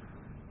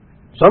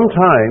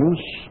 Sometimes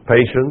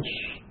patience,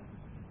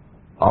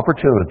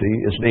 opportunity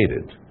is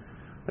needed.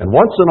 And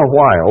once in a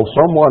while,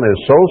 someone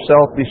is so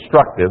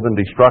self-destructive and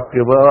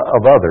destructive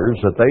of others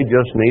that they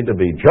just need to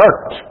be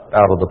jerked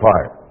out of the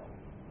fire.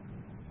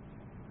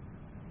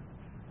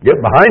 Get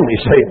behind me,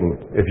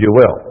 Satan, if you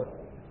will.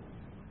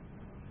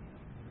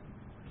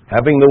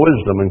 Having the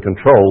wisdom and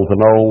control to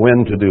know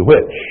when to do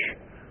which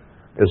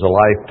is a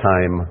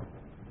lifetime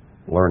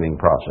learning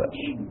process.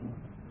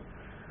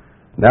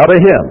 Now to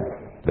him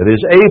that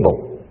is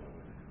able,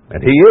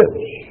 and he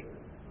is.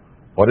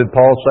 What did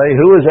Paul say?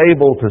 Who is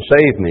able to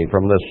save me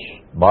from this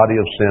body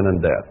of sin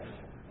and death?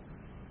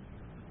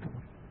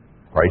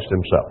 Christ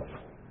himself,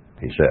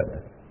 he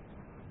said.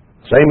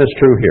 Same is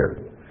true here.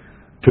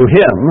 To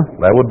him,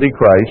 that would be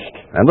Christ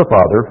and the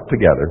Father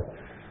together,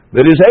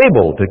 that is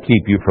able to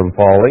keep you from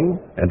falling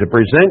and to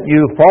present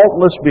you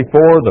faultless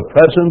before the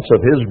presence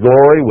of his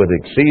glory with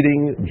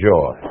exceeding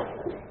joy.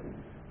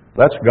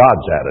 That's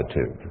God's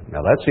attitude.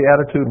 Now that's the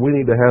attitude we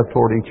need to have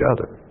toward each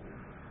other.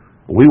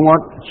 We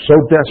want so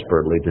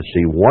desperately to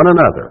see one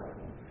another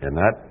in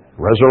that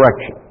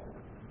resurrection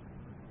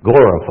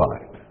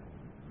glorified.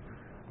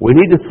 We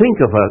need to think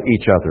of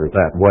each other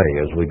that way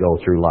as we go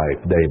through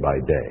life day by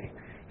day.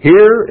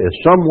 Here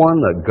is someone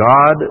that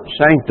God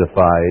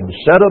sanctified,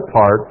 set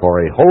apart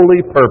for a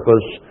holy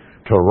purpose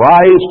to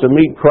rise to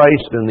meet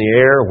Christ in the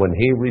air when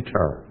he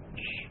returns.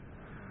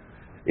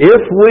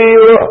 If we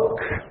look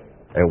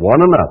at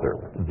one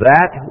another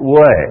that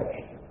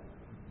way,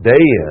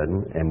 day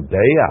in and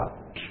day out,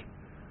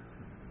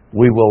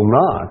 we will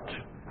not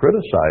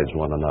criticize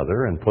one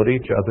another and put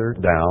each other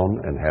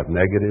down and have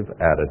negative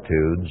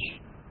attitudes,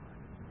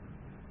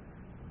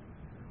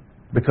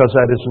 because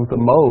that isn't the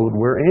mode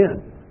we're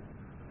in.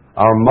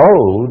 Our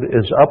mode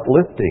is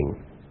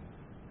uplifting,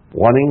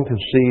 wanting to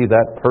see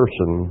that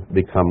person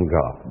become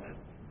God.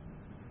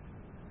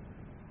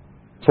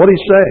 That's what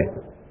he's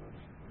saying.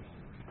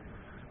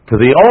 To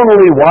the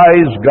only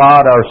wise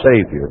God our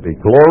Savior be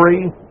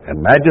glory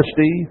and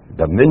majesty,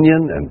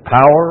 dominion and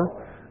power,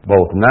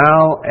 both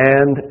now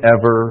and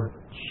ever,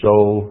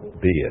 so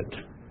be it.